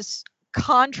about is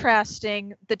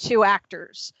contrasting the two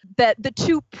actors, the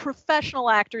two professional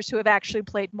actors who have actually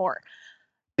played More.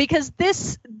 Because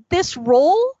this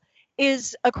role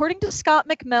is, according to Scott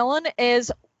McMillan,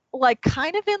 is like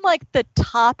kind of in like the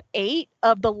top 8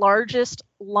 of the largest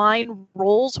line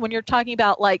roles when you're talking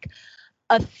about like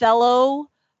Othello,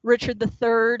 Richard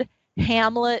III,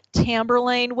 Hamlet,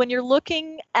 Tamburlaine. When you're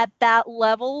looking at that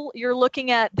level, you're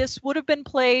looking at this would have been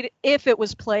played, if it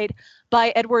was played,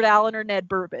 by Edward Allen or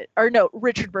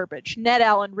Richard Burbage. Ned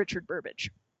Allen, Richard Burbage.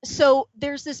 So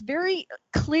there's this very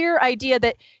clear idea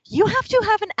that you have to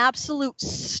have an absolute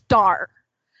star.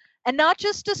 And not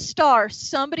just a star,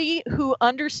 somebody who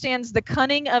understands the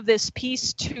cunning of this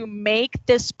piece to make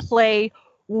this play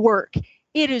work.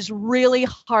 It is really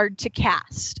hard to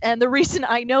cast. And the reason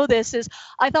I know this is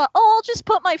I thought, I'll just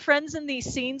put my friends in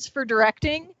these scenes for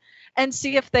directing and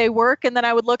see if they work. And then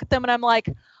I would look at them and I'm like,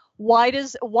 why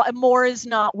More is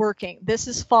not working? This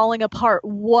is falling apart.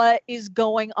 What is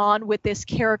going on with this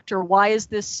character? Why is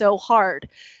this so hard?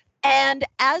 And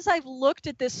as I've looked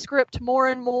at this script more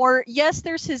and more, yes,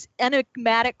 there's his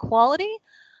enigmatic quality,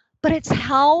 but it's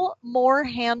how More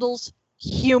handles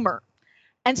humor.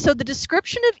 And so the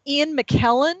description of Ian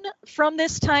McKellen from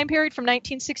this time period, from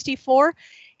 1964,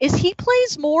 is he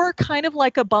plays more kind of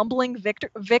like a bumbling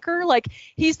vicar. Like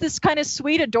he's this kind of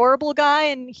sweet, adorable guy,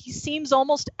 and he seems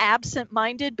almost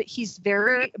absent-minded,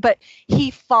 but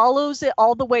he follows it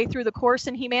all the way through the course,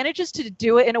 and he manages to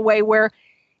do it in a way where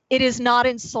it is not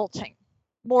insulting.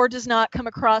 Moore does not come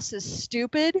across as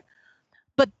stupid,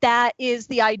 but that is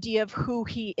the idea of who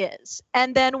he is.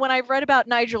 And then when I read about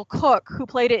Nigel Cook, who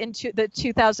played it into the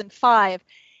 2005,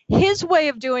 his way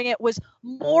of doing it was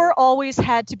Moore always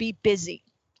had to be busy.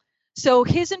 So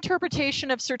his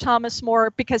interpretation of Sir Thomas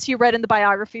More, because he read in the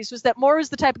biographies, was that Moore was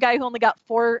the type of guy who only got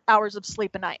 4 hours of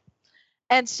sleep a night.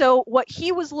 And so what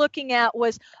he was looking at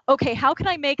was, okay, how can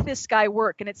I make this guy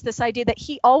work? And it's this idea that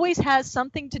he always has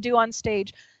something to do on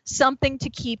stage, something to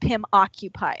keep him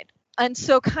occupied. And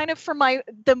so kind of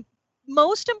the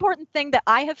most important thing that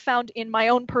I have found in my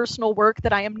own personal work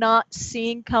that I am not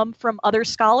seeing come from other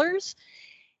scholars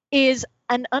is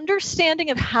an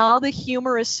understanding of how the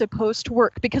humor is supposed to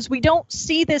work, because we don't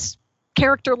see this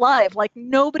character live. Like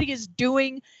nobody is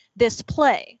doing this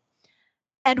play.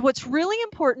 And what's really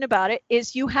important about it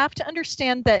is you have to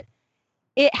understand that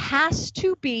it has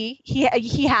to be, he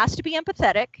has to be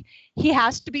empathetic. He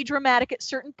has to be dramatic at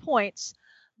certain points.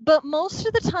 But most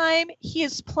of the time, he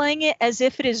is playing it as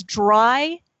if it is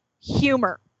dry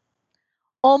humor,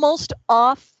 almost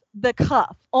off the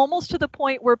cuff, almost to the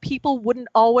point where people wouldn't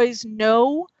always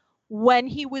know when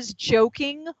he was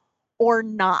joking or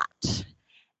not.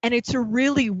 And it's a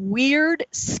really weird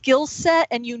skill set,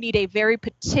 and you need a very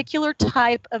particular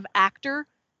type of actor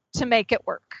to make it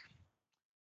work.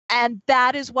 And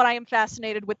that is what I am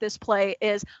fascinated with this play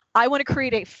is I want to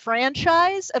create a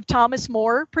franchise of Thomas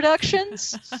More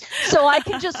productions so I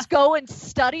can just go and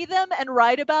study them and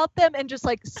write about them and just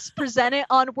like present it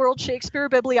on World Shakespeare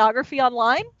Bibliography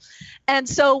online. And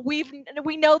so we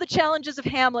know the challenges of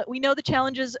Hamlet. We know the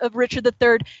challenges of Richard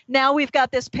III. Now we've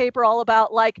got this paper all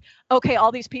about like, okay,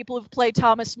 all these people have played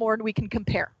Thomas More and we can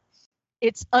compare.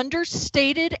 It's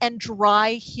understated and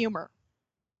dry humor.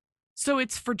 So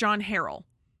it's for John Harrell.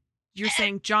 You're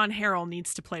saying John Harrell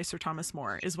needs to play Sir Thomas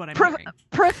More is what I'm hearing.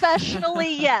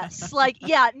 Professionally, yes. Like,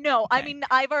 yeah, no. Okay. I mean,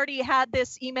 I've already had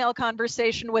this email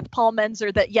conversation with Paul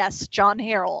Menzer that, yes, John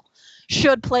Harrell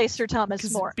should play Sir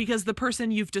Thomas More. Because the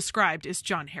person you've described is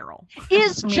John Harrell.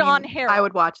 John Harrell. I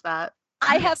would watch that.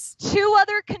 I have 2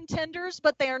 other contenders,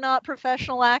 but they are not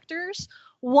professional actors.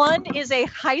 One is a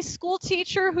high school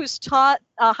teacher who's taught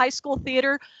high school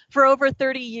theater for over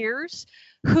 30 years.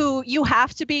 Who you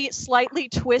have to be slightly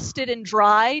twisted and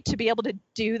dry to be able to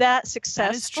do that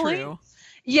successfully. That is true.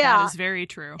 Yeah. That is very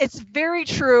true. It's very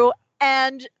true.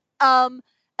 And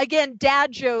again,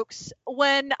 dad jokes.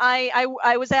 When I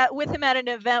was with him at an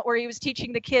event where he was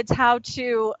teaching the kids how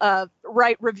to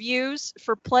write reviews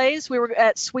for plays. We were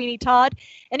at Sweeney Todd,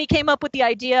 and he came up with the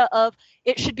idea of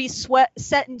it should be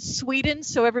set in Sweden,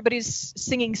 so everybody's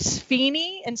singing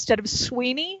Sweeney instead of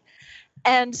Sweeney.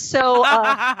 And so,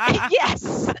 yes,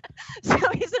 so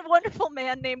he's a wonderful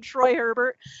man named Troy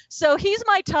Herbert. So he's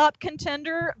my top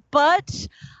contender, but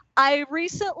I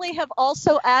recently have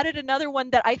also added another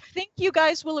one that I think you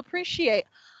guys will appreciate.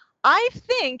 I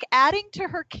think adding to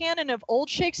her canon of old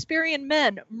Shakespearean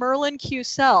men, Merlin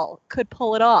Cusel could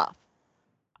pull it off.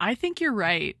 I think you're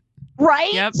right.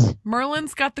 Right? Yep.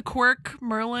 Merlin's got the quirk.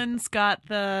 Merlin's got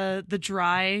the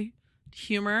dry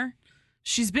humor.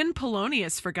 She's been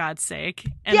Polonius, for God's sake,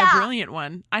 and a brilliant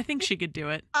one. I think she could do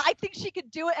it. I think she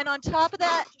could do it. And on top of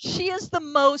that, she is the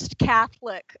most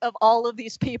Catholic of all of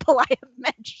these people I have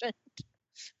mentioned.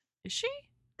 Is she?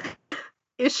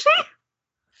 Is she?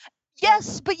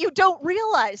 Yes, but you don't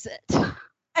realize it.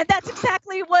 And that's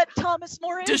exactly what Thomas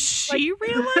More is. Does she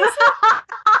realize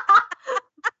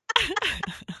it?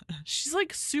 She's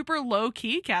like super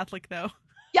low-key Catholic, though.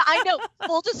 Yeah, I know.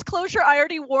 Full disclosure, I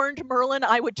already warned Merlin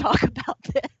I would talk about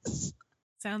this.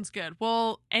 Sounds good.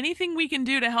 Well, anything we can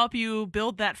do to help you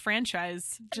build that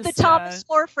franchise. The Thomas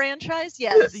More franchise?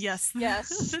 Yes. Yes.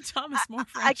 The Thomas More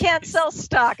franchise. I can't sell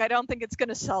stock. I don't think it's going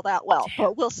to sell that well,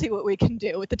 but we'll see what we can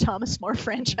do with the Thomas More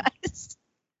franchise.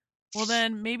 Well,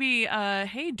 then maybe,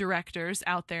 hey, directors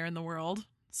out there in the world,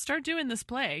 start doing this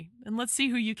play and let's see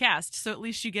who you cast. So at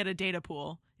least you get a data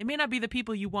pool. It may not be the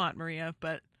people you want, Maria,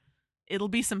 but it'll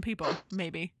be some people,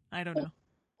 maybe. I don't know.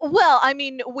 Well, I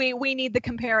mean, we need the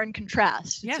compare and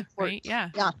contrast. Yeah, right? Yeah.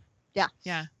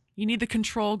 You need the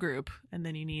control group, and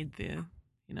then you need the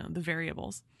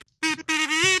variables.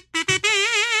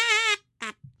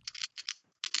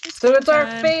 So it's our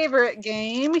favorite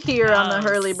game here on the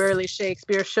Hurly Burly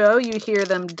Shakespeare Show. You hear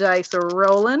them dice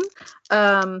rolling.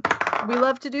 We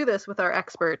love to do this with our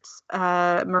experts.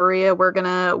 Maria, we're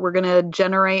gonna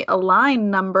generate a line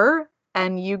number.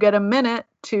 and you get a minute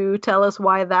to tell us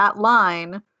why that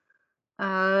line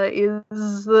is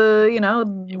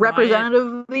the representative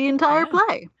of the entire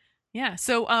play. Yeah.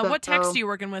 So what text are you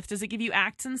working with? Does it give you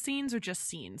acts and scenes or just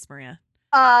scenes, Maria?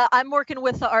 I'm working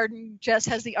with the Arden. Jess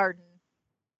has the Arden.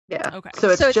 Yeah. Okay. So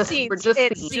it's just scenes. we're just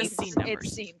it's scenes. scenes. Just scene numbers.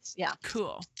 It's scenes. Yeah.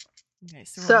 Cool. Okay,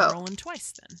 so we're rolling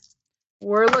twice then.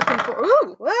 We're looking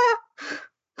for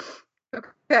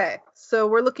Okay. So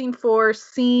we're looking for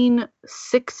scene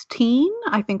 16.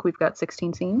 I think we've got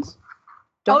 16 scenes.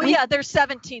 Don't we? Yeah, there's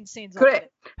 17 scenes. Great.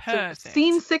 Perfect. So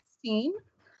scene 16.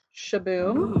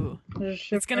 Shaboom. Ooh.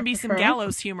 It's going to be some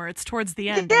gallows humor. It's towards the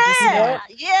end.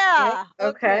 Yeah.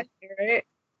 Okay.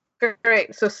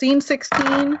 Great. So scene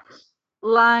 16,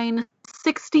 line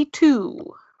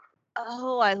 62.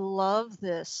 Oh, I love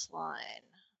this line.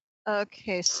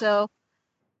 Okay, so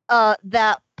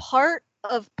that part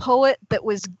of poet that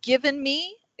was given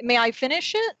me, may I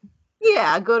finish it?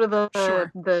 Yeah, go to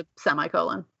the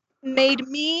semicolon. Made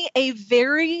me a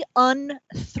very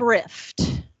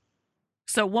unthrift.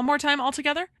 So one more time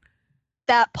altogether?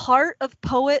 That part of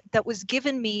poet that was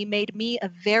given me made me a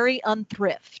very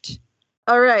unthrift.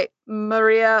 All right,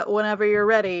 Maria, whenever you're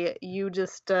ready, you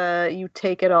just you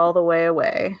take it all the way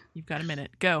away. You've got a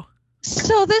minute. Go.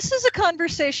 So this is a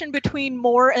conversation between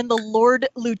Moore and the Lord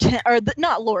Lieutenant, or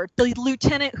the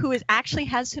lieutenant who actually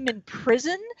has him in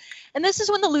prison. And this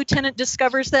is when the lieutenant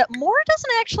discovers that Moore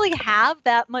doesn't actually have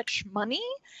that much money.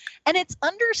 And it's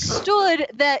understood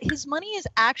that his money has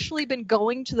actually been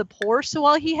going to the poor. So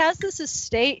while he has this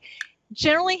estate,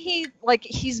 generally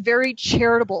he's very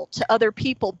charitable to other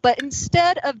people, but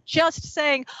instead of just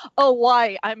saying, oh,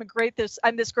 why I'm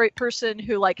this great person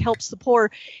who helps the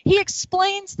poor, he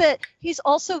explains that he's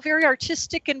also very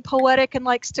artistic and poetic and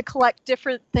likes to collect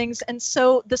different things. And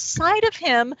so the side of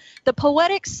him, the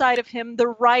poetic side of him, the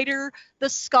writer, the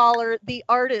scholar, the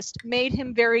artist, made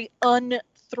him very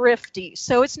unthrifty.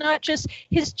 So it's not just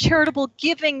his charitable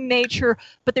giving nature,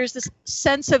 but there's this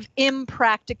sense of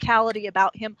impracticality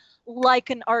about him, like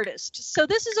an artist. So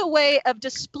this is a way of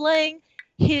displaying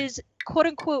his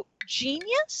quote-unquote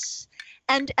genius,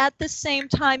 and at the same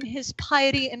time his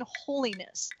piety and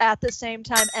holiness at the same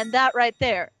time. And that right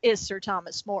there is Sir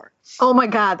Thomas More. Oh my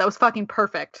God, that was fucking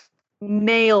perfect.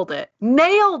 Nailed it.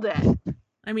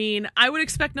 I mean, I would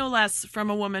expect no less from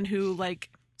a woman who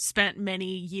spent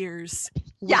many years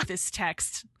with this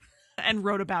text and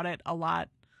wrote about it a lot.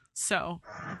 So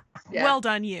well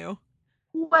done, you.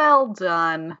 Well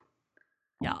done.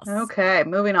 Yes. Okay,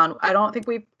 moving on. I don't think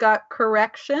we've got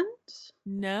corrections.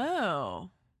 No.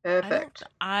 Perfect.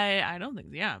 I don't think,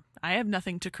 I have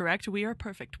nothing to correct. We are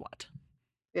perfect what?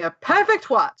 Yeah, perfect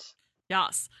what?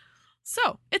 Yes.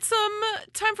 So, it's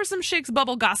time for some Shakes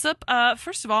Bubble gossip.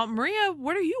 First of all, Maria,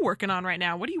 what are you working on right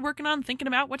now? What are you working on, thinking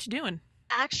about, what you doing?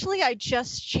 Actually, I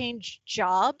just changed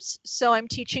jobs. So I'm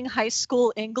teaching high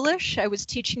school English. I was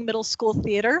teaching middle school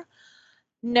theater.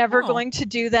 Never going to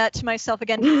do that to myself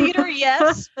again. Theater,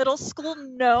 yes. Middle school,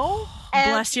 no.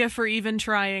 And bless you for even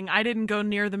trying. I didn't go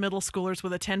near the middle schoolers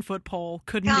with a 10-foot pole.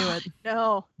 Couldn't do it.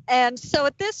 No. And so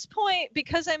at this point,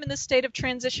 because I'm in the state of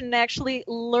transition and actually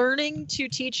learning to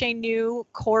teach a new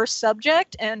core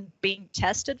subject and being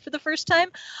tested for the first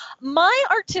time, my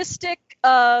artistic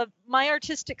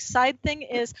side thing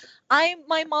is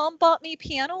my mom bought me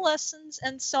piano lessons,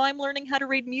 and so I'm learning how to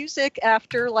read music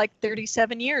after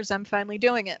 37 years. I'm finally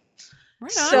doing it.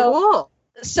 Right on.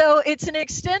 So it's an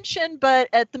extension, but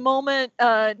at the moment,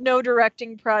 no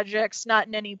directing projects, not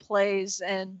in any plays,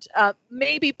 and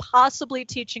maybe possibly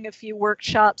teaching a few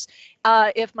workshops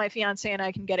if my fiance and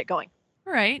I can get it going.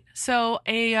 All right. So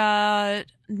our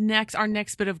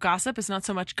next bit of gossip is not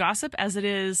so much gossip as it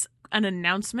is an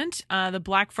announcement. The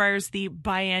Blackfriars, the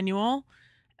biannual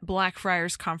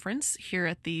Blackfriars Conference here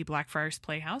at the Blackfriars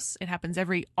Playhouse. It happens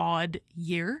every odd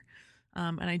year.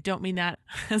 And I don't mean that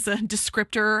as a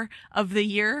descriptor of the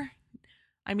year.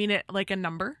 I mean it like a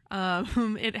number.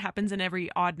 It happens in every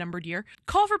odd numbered year.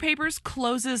 Call for Papers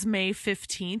closes May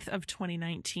 15th of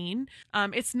 2019.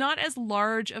 It's not as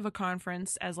large of a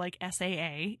conference as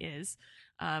SAA is,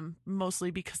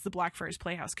 mostly because the Blackfriars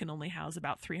Playhouse can only house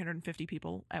about 350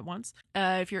 people at once.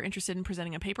 If you're interested in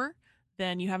presenting a paper,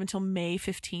 then you have until May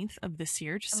 15th of this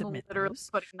year to submit those.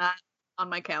 Putting that on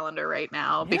my calendar right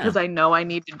now because I know I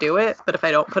need to do it, but if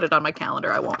I don't put it on my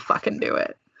calendar, I won't fucking do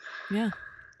it. Yeah.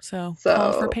 So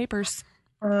call for papers.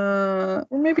 We're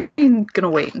maybe gonna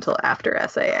wait until after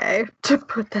SAA to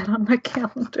put that on my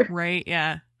calendar. Right,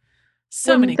 yeah.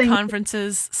 So many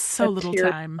conferences, so little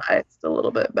time. It's a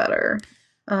little bit better.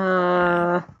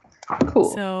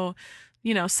 Cool. So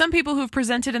You know, some people who've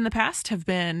presented in the past have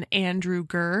been Andrew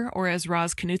Gurr, or as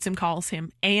Roz Knutson calls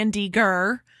him, Andy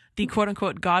Gurr, the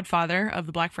quote-unquote godfather of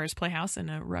the Blackfriars Playhouse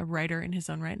and a writer in his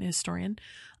own right and a historian.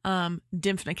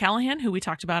 Dimphna Callahan, who we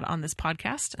talked about on this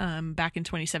podcast back in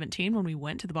 2017 when we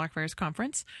went to the Blackfriars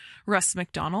Conference. Russ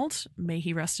McDonald, may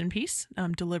he rest in peace,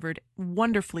 delivered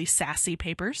wonderfully sassy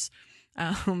papers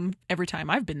every time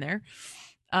I've been there.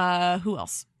 Who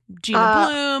else? Gina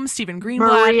Bloom, Stephen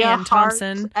Greenblatt, Maria Ann Hart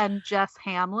Thompson. and Jess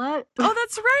Hamlet. Oh,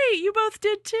 that's right. You both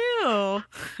did too.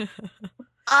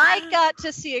 I got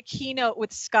to see a keynote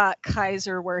with Scott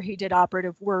Kaiser where he did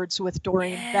operative words with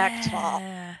Doreen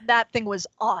Bechtel. That thing was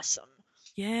awesome.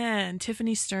 Yeah, and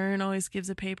Tiffany Stern always gives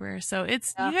a paper. So you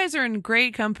guys are in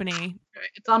great company.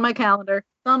 It's on my calendar.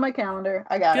 It's on my calendar.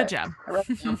 I got it. Good job. I wrote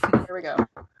it down. Here we go.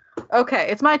 Okay,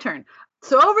 it's my turn.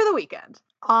 So over the weekend,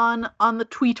 on the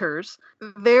tweeters,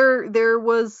 there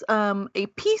was a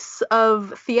piece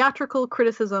of theatrical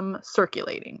criticism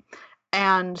circulating,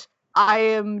 and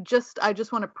I just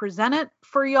want to present it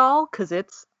for y'all because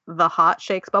it's the hot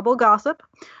Shakes Bubble gossip,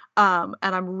 and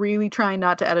I'm really trying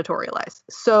not to editorialize.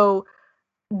 So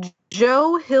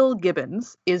Joe Hill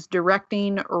Gibbons is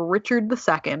directing Richard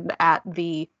II at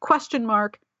the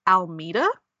Almeida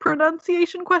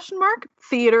pronunciation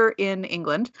theater in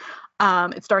England.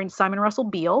 It's starring Simon Russell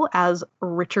Beale as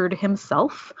Richard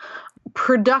himself.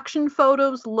 Production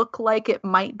photos look like it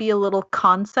might be a little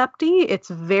concept-y. It's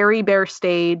very bare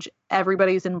stage.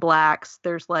 Everybody's in blacks.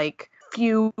 There's like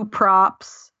few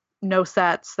props, no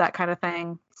sets, that kind of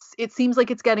thing. It seems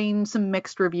like it's getting some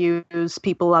mixed reviews.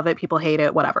 People love it, people hate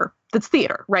it, whatever. It's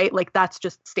theater, right? Like that's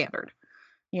just standard,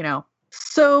 you know?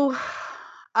 So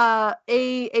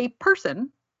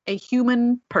a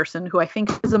human person who I think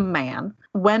is a man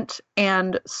went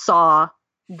and saw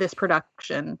this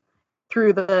production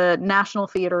through the National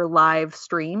Theater live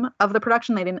stream of the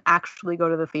production. They didn't actually go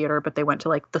to the theater, but they went to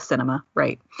like the cinema,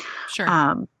 right? Sure.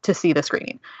 To see the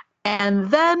screening.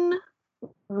 And then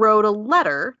wrote a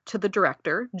letter to the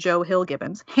director, Joe Hill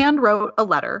Gibbons, hand wrote a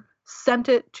letter, sent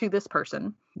it to this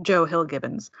person, Joe Hill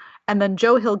Gibbons. And then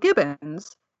Joe Hill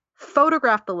Gibbons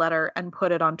photographed the letter and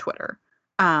put it on Twitter,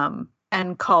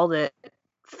 and called it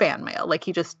fan mail. Like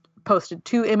he just posted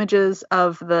 2 images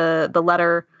of the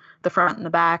letter, the front and the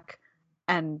back,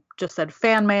 and just said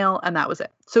fan mail, and that was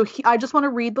it. So I just want to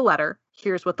read the letter.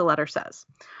 Here's what the letter says.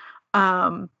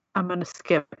 I'm going to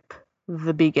skip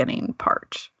the beginning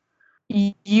part.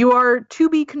 You are to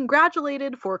be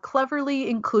congratulated for cleverly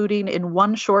including in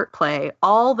one short play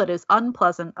all that is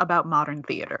unpleasant about modern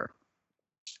theater.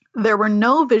 There were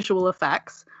no visual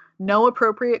effects, no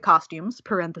appropriate costumes,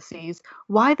 parentheses,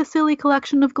 why the silly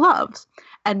collection of gloves,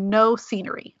 and no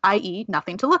scenery, i.e.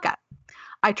 nothing to look at.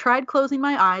 I tried closing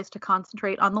my eyes to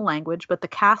concentrate on the language, but the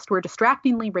cast were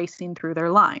distractingly racing through their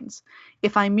lines.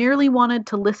 If I merely wanted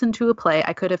to listen to a play,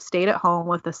 I could have stayed at home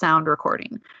with a sound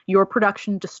recording. Your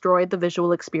production destroyed the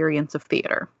visual experience of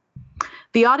theater.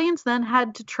 The audience then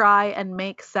had to try and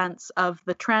make sense of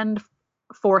the trend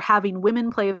for having women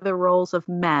play the roles of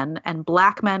men and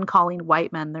black men calling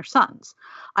white men their sons.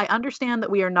 I understand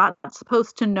that we are not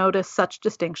supposed to notice such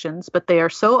distinctions, but they are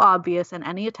so obvious and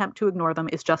any attempt to ignore them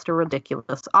is just a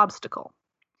ridiculous obstacle.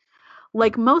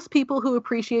 Like most people who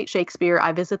appreciate Shakespeare,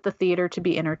 I visit the theater to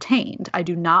be entertained. I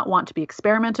do not want to be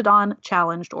experimented on,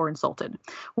 challenged, or insulted.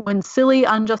 When silly,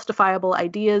 unjustifiable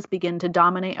ideas begin to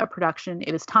dominate a production,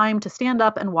 it is time to stand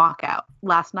up and walk out.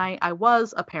 Last night, I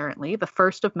was, apparently, the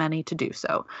first of many to do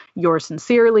so. Yours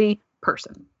sincerely,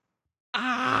 Person. No.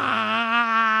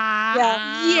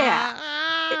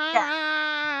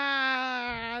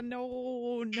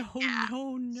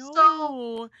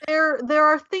 So there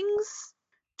are things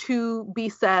to be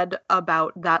said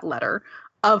about that letter,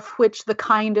 of which the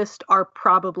kindest are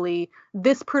probably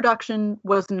this production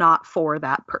was not for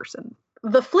that person.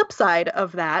 The flip side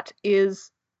of that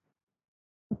is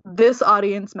this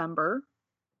audience member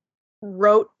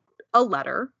wrote a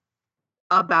letter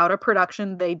about a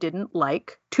production they didn't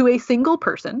like to a single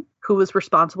person who was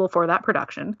responsible for that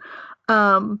production,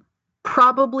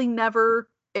 probably never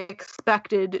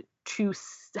expected to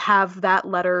have that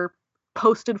letter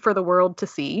posted for the world to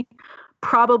see,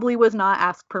 probably was not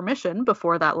asked permission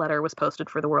before that letter was posted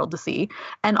for the world to see,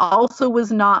 and also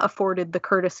was not afforded the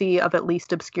courtesy of at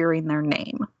least obscuring their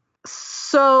name.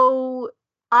 So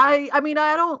I mean,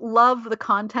 I don't love the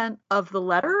content of the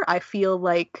letter. I feel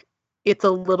like it's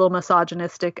a little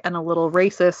misogynistic and a little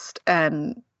racist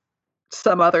and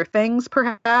some other things,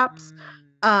 perhaps.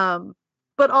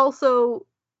 But also,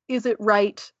 is it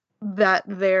right that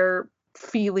their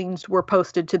feelings were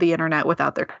posted to the internet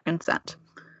without their consent?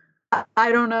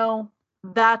 I don't know.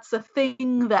 that's a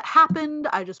thing that happened.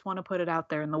 I just want to put it out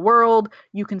there in the world.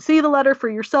 You can see the letter for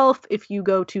yourself if you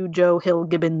go to Joe Hill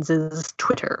Gibbons's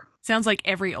Twitter. Sounds like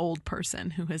every old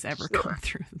person who has ever come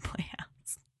through the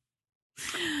Playhouse.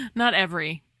 Not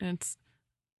every. It's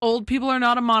old people are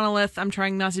not a monolith. I'm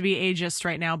trying not to be ageist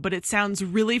right now, but it sounds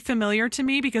really familiar to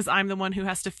me because I'm the one who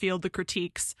has to field the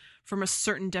critiques from a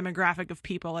certain demographic of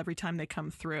people every time they come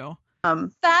through.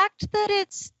 Fact that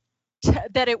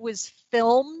it was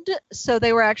filmed, so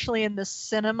they were actually in the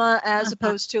cinema as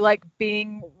opposed to like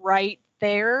being right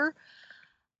there.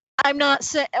 I'm not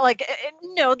saying like,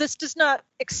 no, this does not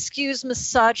excuse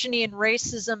misogyny and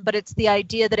racism, but it's the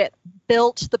idea that it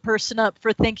built the person up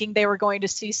for thinking they were going to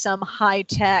see some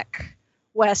high-tech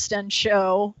West End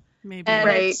show. Maybe. And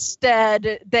Right.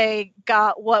 instead they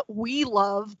got what we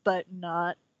love, but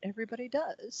not everybody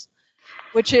does,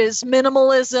 which is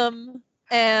minimalism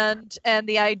and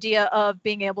the idea of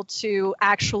being able to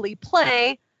actually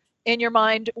play in your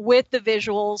mind with the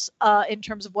visuals in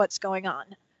terms of what's going on.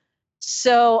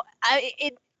 So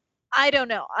I don't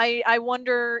know. I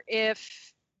wonder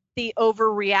if the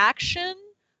overreaction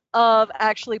of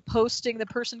actually posting the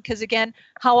person, because again,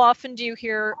 how often do you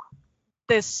hear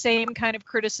this same kind of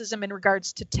criticism in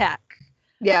regards to tech?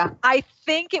 Yeah. I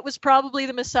think it was probably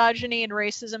the misogyny and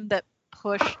racism that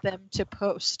pushed them to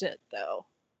post it, though.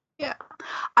 Yeah.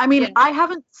 I mean, Yeah. I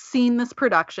haven't seen this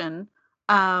production.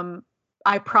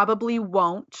 I probably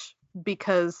won't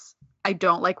because I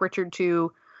don't like Richard II.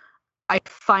 I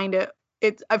find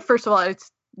it's first of all,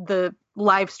 it's the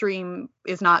live stream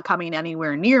is not coming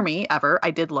anywhere near me ever.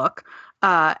 I did look.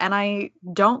 And I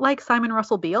don't like Simon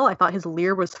Russell Beale. I thought his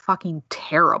Lear was fucking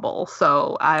terrible.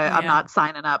 So I'm not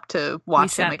signing up to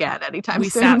watch him again anytime soon. We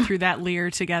sat through that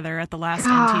Lear together at the last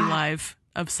NT Live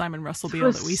of Simon Russell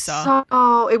Beale that we saw.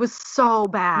 It was so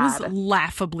bad. It was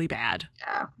laughably bad.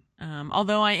 Yeah.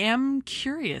 Although I am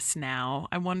curious now.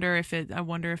 I wonder if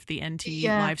the NT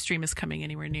live stream is coming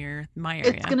anywhere near my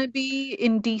area. It's gonna be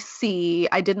in DC.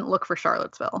 I didn't look for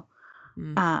Charlottesville.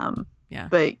 Yeah.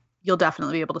 But you'll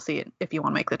definitely be able to see it if you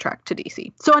want to make the trek to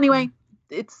DC. So anyway,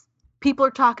 it's people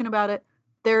are talking about it.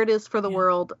 There it is for the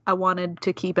world. I wanted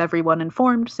to keep everyone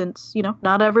informed since,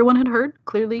 not everyone had heard.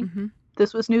 Clearly,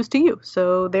 this was news to you.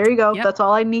 So there you go. Yep. That's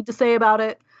all I need to say about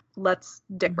it. Let's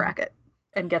dick bracket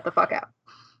and get the fuck out.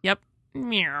 Yep.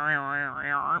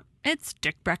 It's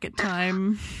dick bracket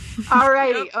time.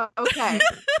 Alrighty. Okay.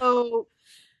 So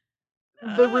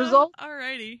the results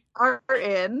alrighty. are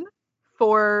in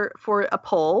for a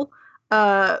poll.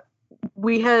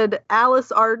 We had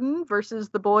Alice Arden versus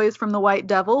the boys from the White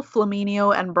Devil,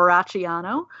 Flaminio and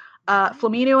Baracciano.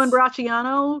 Flaminio and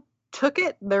Baracciano took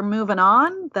it. They're moving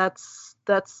on.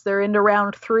 They're into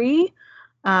round 3,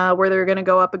 where they're going to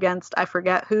go up against I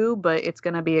forget who, but it's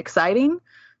going to be exciting.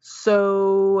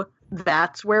 So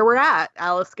that's where we're at.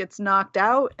 Alice gets knocked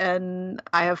out, and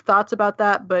I have thoughts about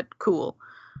that, but cool.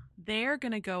 They're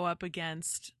going to go up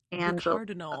against Angela. the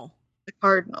Cardinal. The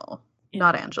Cardinal,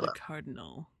 not Angelo. The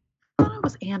Cardinal. I thought it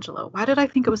was Angelo. Why did I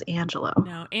think it was Angelo?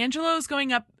 No, Angelo's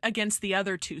going up against the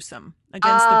other twosome,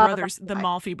 against the brothers, the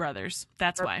Malfi brothers.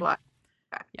 That's why.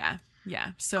 Okay.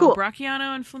 Yeah. So Cool.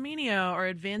 Bracciano and Flaminio are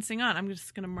advancing on. I'm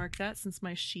just going to mark that since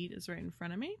my sheet is right in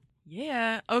front of me.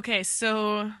 Yeah. Okay,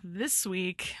 so this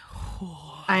week...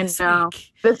 This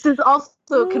is also,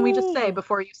 can we just say,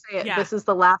 before you say it, this is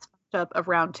the last matchup of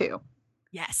round 2.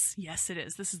 Yes, it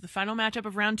is. This is the final matchup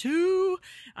of round 2,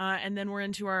 and then we're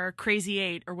into our crazy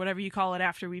 8, or whatever you call it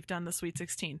after we've done the Sweet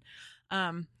 16,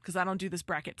 because I don't do this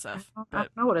bracket stuff. I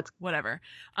don't know what it's... Whatever.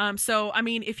 So, I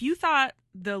mean, if you thought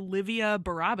the Livia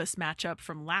Barabbas matchup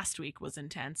from last week was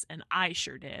intense, and I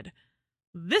sure did,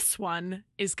 this one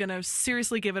is going to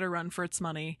seriously give it a run for its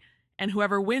money, and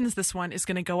whoever wins this one is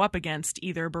going to go up against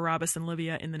either Barabbas and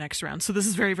Livia in the next round. So this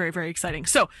is very, very, very exciting.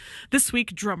 So this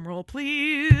week, drum roll,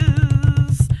 please.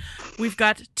 We've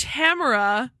got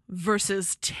Tamara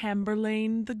versus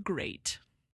Tamburlaine the Great.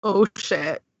 Oh,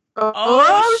 shit.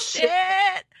 Oh,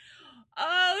 shit.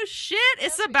 Oh, shit.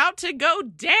 It's about to go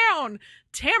down.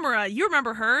 Tamara, you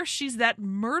remember her. She's that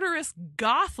murderous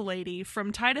goth lady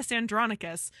from Titus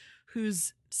Andronicus,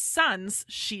 whose sons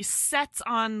she sets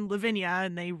on Lavinia,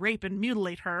 and they rape and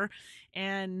mutilate her,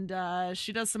 and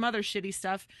she does some other shitty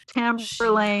stuff.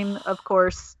 Tamburlaine, of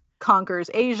course, conquers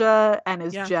Asia and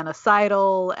is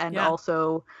genocidal and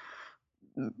also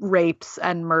rapes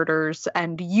and murders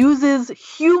and uses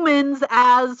humans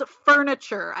as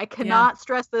furniture. I cannot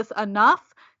stress this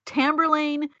enough.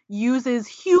 Tamburlaine uses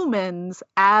humans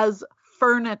as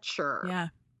furniture.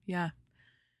 Yeah.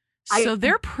 So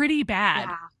they're pretty bad.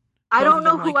 Yeah. I don't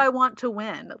know who I want to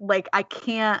win. Like, I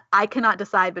cannot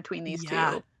decide between these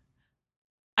two.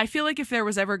 I feel like if there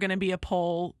was ever going to be a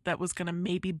poll that was going to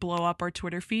maybe blow up our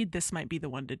Twitter feed, this might be the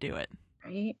one to do it.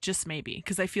 Right. Just maybe,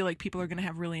 because I feel like people are going to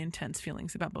have really intense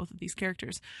feelings about both of these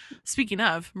characters. Speaking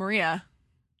of, Maria,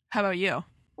 how about you?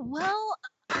 Well,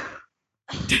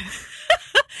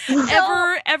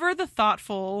 ever the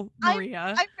thoughtful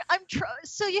Maria.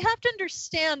 So you have to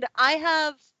understand, I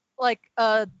have like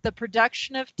the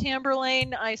production of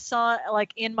Tamburlaine I saw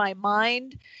like in my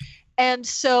mind, and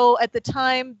so at the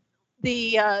time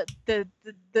the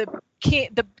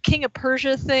King of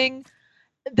Persia thing,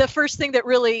 the first thing that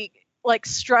really like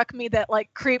struck me, that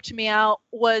like creeped me out,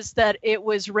 was that it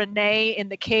was Renee in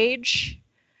the cage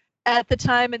at the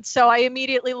time. And so I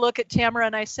immediately look at Tamara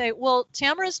and I say, well,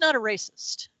 Tamara's not a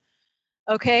racist.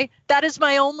 Okay, that is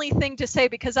my only thing to say,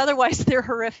 because otherwise they're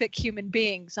horrific human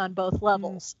beings on both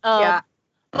levels. Yeah.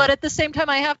 But at the same time,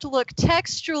 I have to look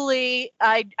textually.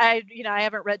 I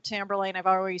haven't read Tamburlaine. I've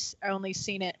always only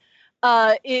seen it.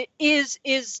 Is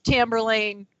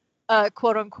Tamburlaine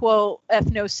quote unquote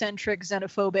ethnocentric,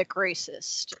 xenophobic,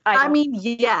 racist? I mean,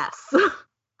 yes.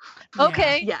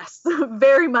 Okay. Yes,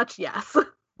 very much yes.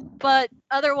 But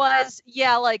otherwise,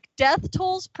 yeah, like death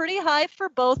toll's pretty high for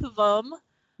both of them.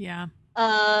 Yeah.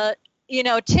 Tamara,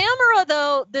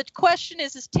 though, the question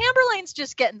is Tamburlaine's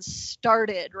just getting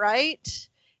started, right?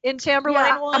 In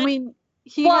Tamburlaine 1. I mean,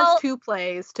 he has 2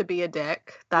 plays to be a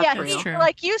dick. That's true.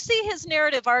 Like, you see his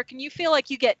narrative arc, and you feel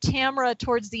like you get Tamara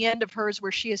towards the end of hers,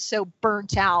 where she is so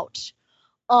burnt out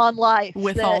on life.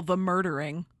 With all the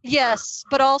murdering. Yes,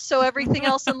 but also everything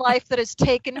else in life that has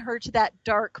taken her to that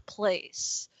dark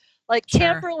place. Like, Sure.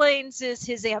 Tamburlaine's is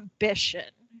his ambition,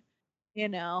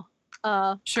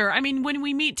 Sure. I mean, when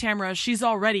we meet Tamara, she's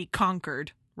already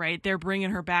conquered, right? They're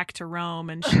bringing her back to Rome,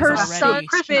 and she's her already... son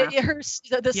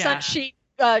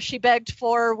she begged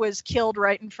for was killed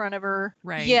right in front of her.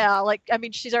 Right. Yeah, like, I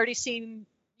mean, she's already seen,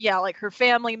 like, her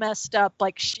family messed up.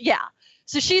 Like,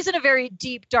 so she's in a very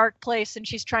deep, dark place, and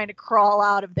she's trying to crawl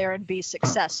out of there and be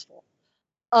successful.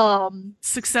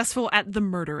 Successful at the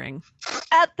murdering.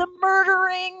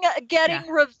 Getting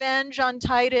revenge on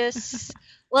Titus.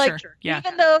 Like, Sure, yeah.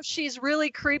 Even though she's really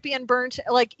creepy and burnt,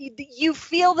 like, you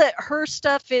feel that her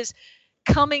stuff is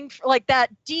coming, like, that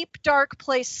deep, dark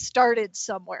place started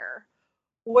somewhere.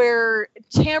 Where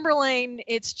Tamburlaine,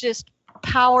 it's just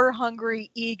power-hungry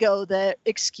ego that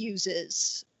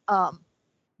excuses a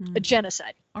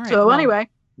genocide. All right, so anyway,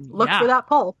 look for that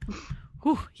poll.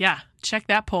 Whew, yeah, check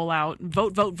that poll out.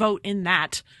 Vote in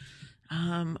that.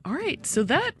 All right, so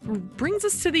that brings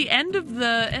us to the end of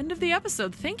the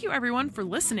episode. Thank you, everyone, for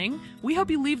listening. We hope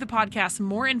you leave the podcast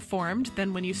more informed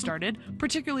than when you started,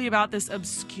 particularly about this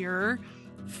obscure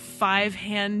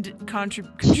 5-hand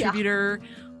contributor,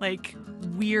 like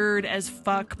weird as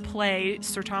fuck play,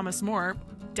 Sir Thomas More,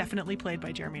 definitely played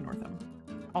by Jeremy Northam.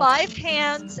 5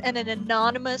 hands and an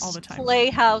anonymous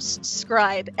Playhouse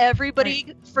scribe.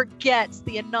 Everybody forgets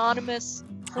the anonymous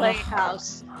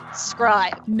Playhouse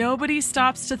scribe. Nobody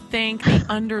stops to thank the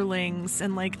underlings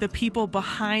and like the people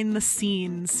behind the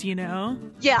scenes, Yeah,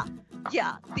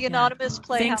 the anonymous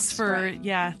Playhouse scribe.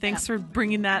 Thanks for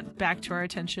bringing that back to our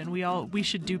attention. We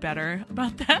should do better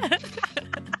about that.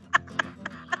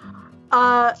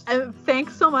 And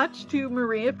thanks so much to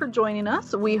Maria for joining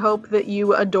us. We hope that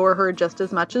you adore her just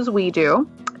as much as we do.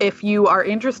 If you are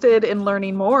interested in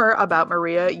learning more about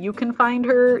Maria, you can find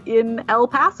her in El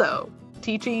Paso,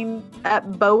 teaching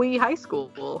at Bowie High School,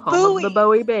 home of the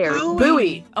Bowie Bears.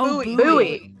 Bowie.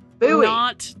 Bowie.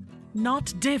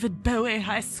 Not David Bowie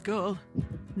High School.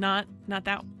 Not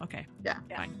that. Okay. Yeah.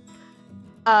 Fine.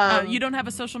 You don't have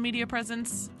a social media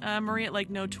presence, Maria? Like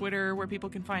no Twitter where people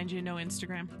can find you, no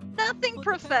Instagram? Nothing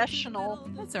professional.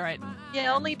 That's all right.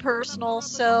 Yeah, only personal.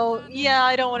 So,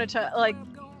 I don't want to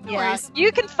No worries.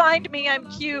 You can find me. I'm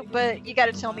cute, but you got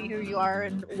to tell me who you are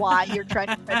and why you're trying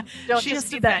to. Don't she just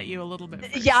has do to that. vet you a little bit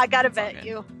first. Yeah, I got to vet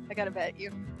you. Awesome.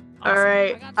 All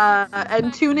right.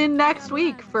 And tune in next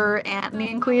week for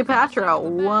Antony and Cleopatra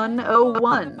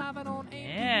 101.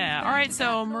 Yeah. All right.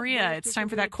 So, Maria, it's time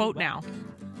for that quote now.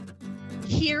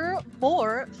 Here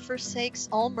more forsakes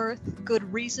all mirth,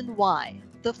 good reason why.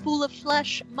 The fool of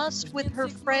flesh must with her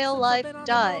frail life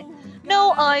die.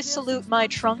 No, I salute my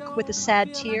trunk with a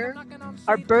sad tear.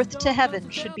 Our birth to heaven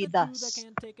should be thus,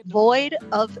 void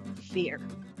of fear.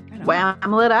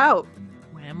 Whamlet out.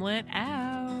 Whamlet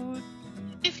out.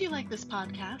 If you like this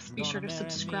podcast, be sure to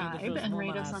subscribe and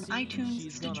rate us on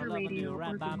iTunes, Stitcher Radio,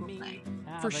 or Google Play.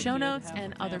 For show notes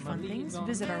and other fun things,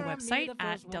 visit our website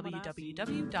at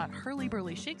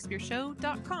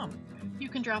www.hurlyburlyshakespeareshow.com. You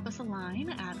can drop us a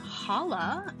line at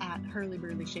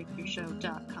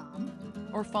holla@hurlyburlyshakespeareshow.com.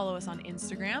 Or follow us on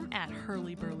Instagram at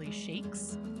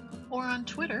hurlyburlyshakes. or on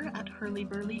Twitter at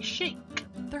hurlyburlyshake.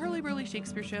 The Hurly Burly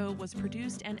Shakespeare Show was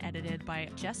produced and edited by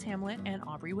Jess Hamlet and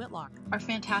Aubrey Whitlock. Our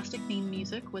fantastic theme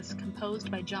music was composed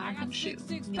by Jonathan Shu.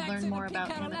 You'll learn more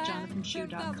about him at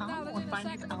jonathanshu.com or find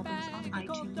his albums on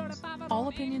iTunes. All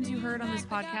opinions you heard on this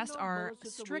podcast are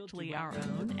strictly our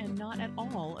own and not at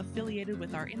all affiliated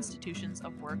with our institutions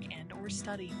of work and or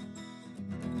study.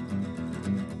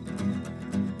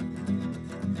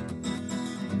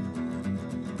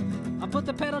 I put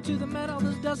the pedal to the metal,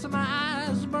 there's dust in my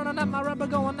eyes, burning up my rubber,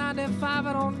 going 95.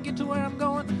 I don't get to where I'm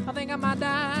going, I think I might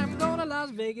die. I'm going to Las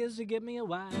Vegas to get me a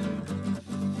wife.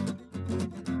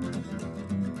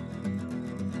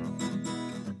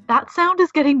 That sound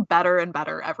is getting better and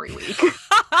better every week.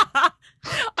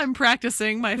 I'm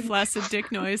practicing my flaccid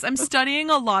dick noise. I'm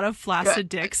studying a lot of flaccid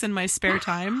dicks in my spare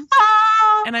time,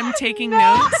 and I'm taking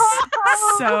notes.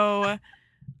 So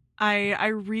I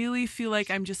really feel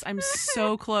like I'm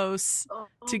so close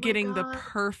to getting the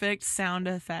perfect sound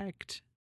effect.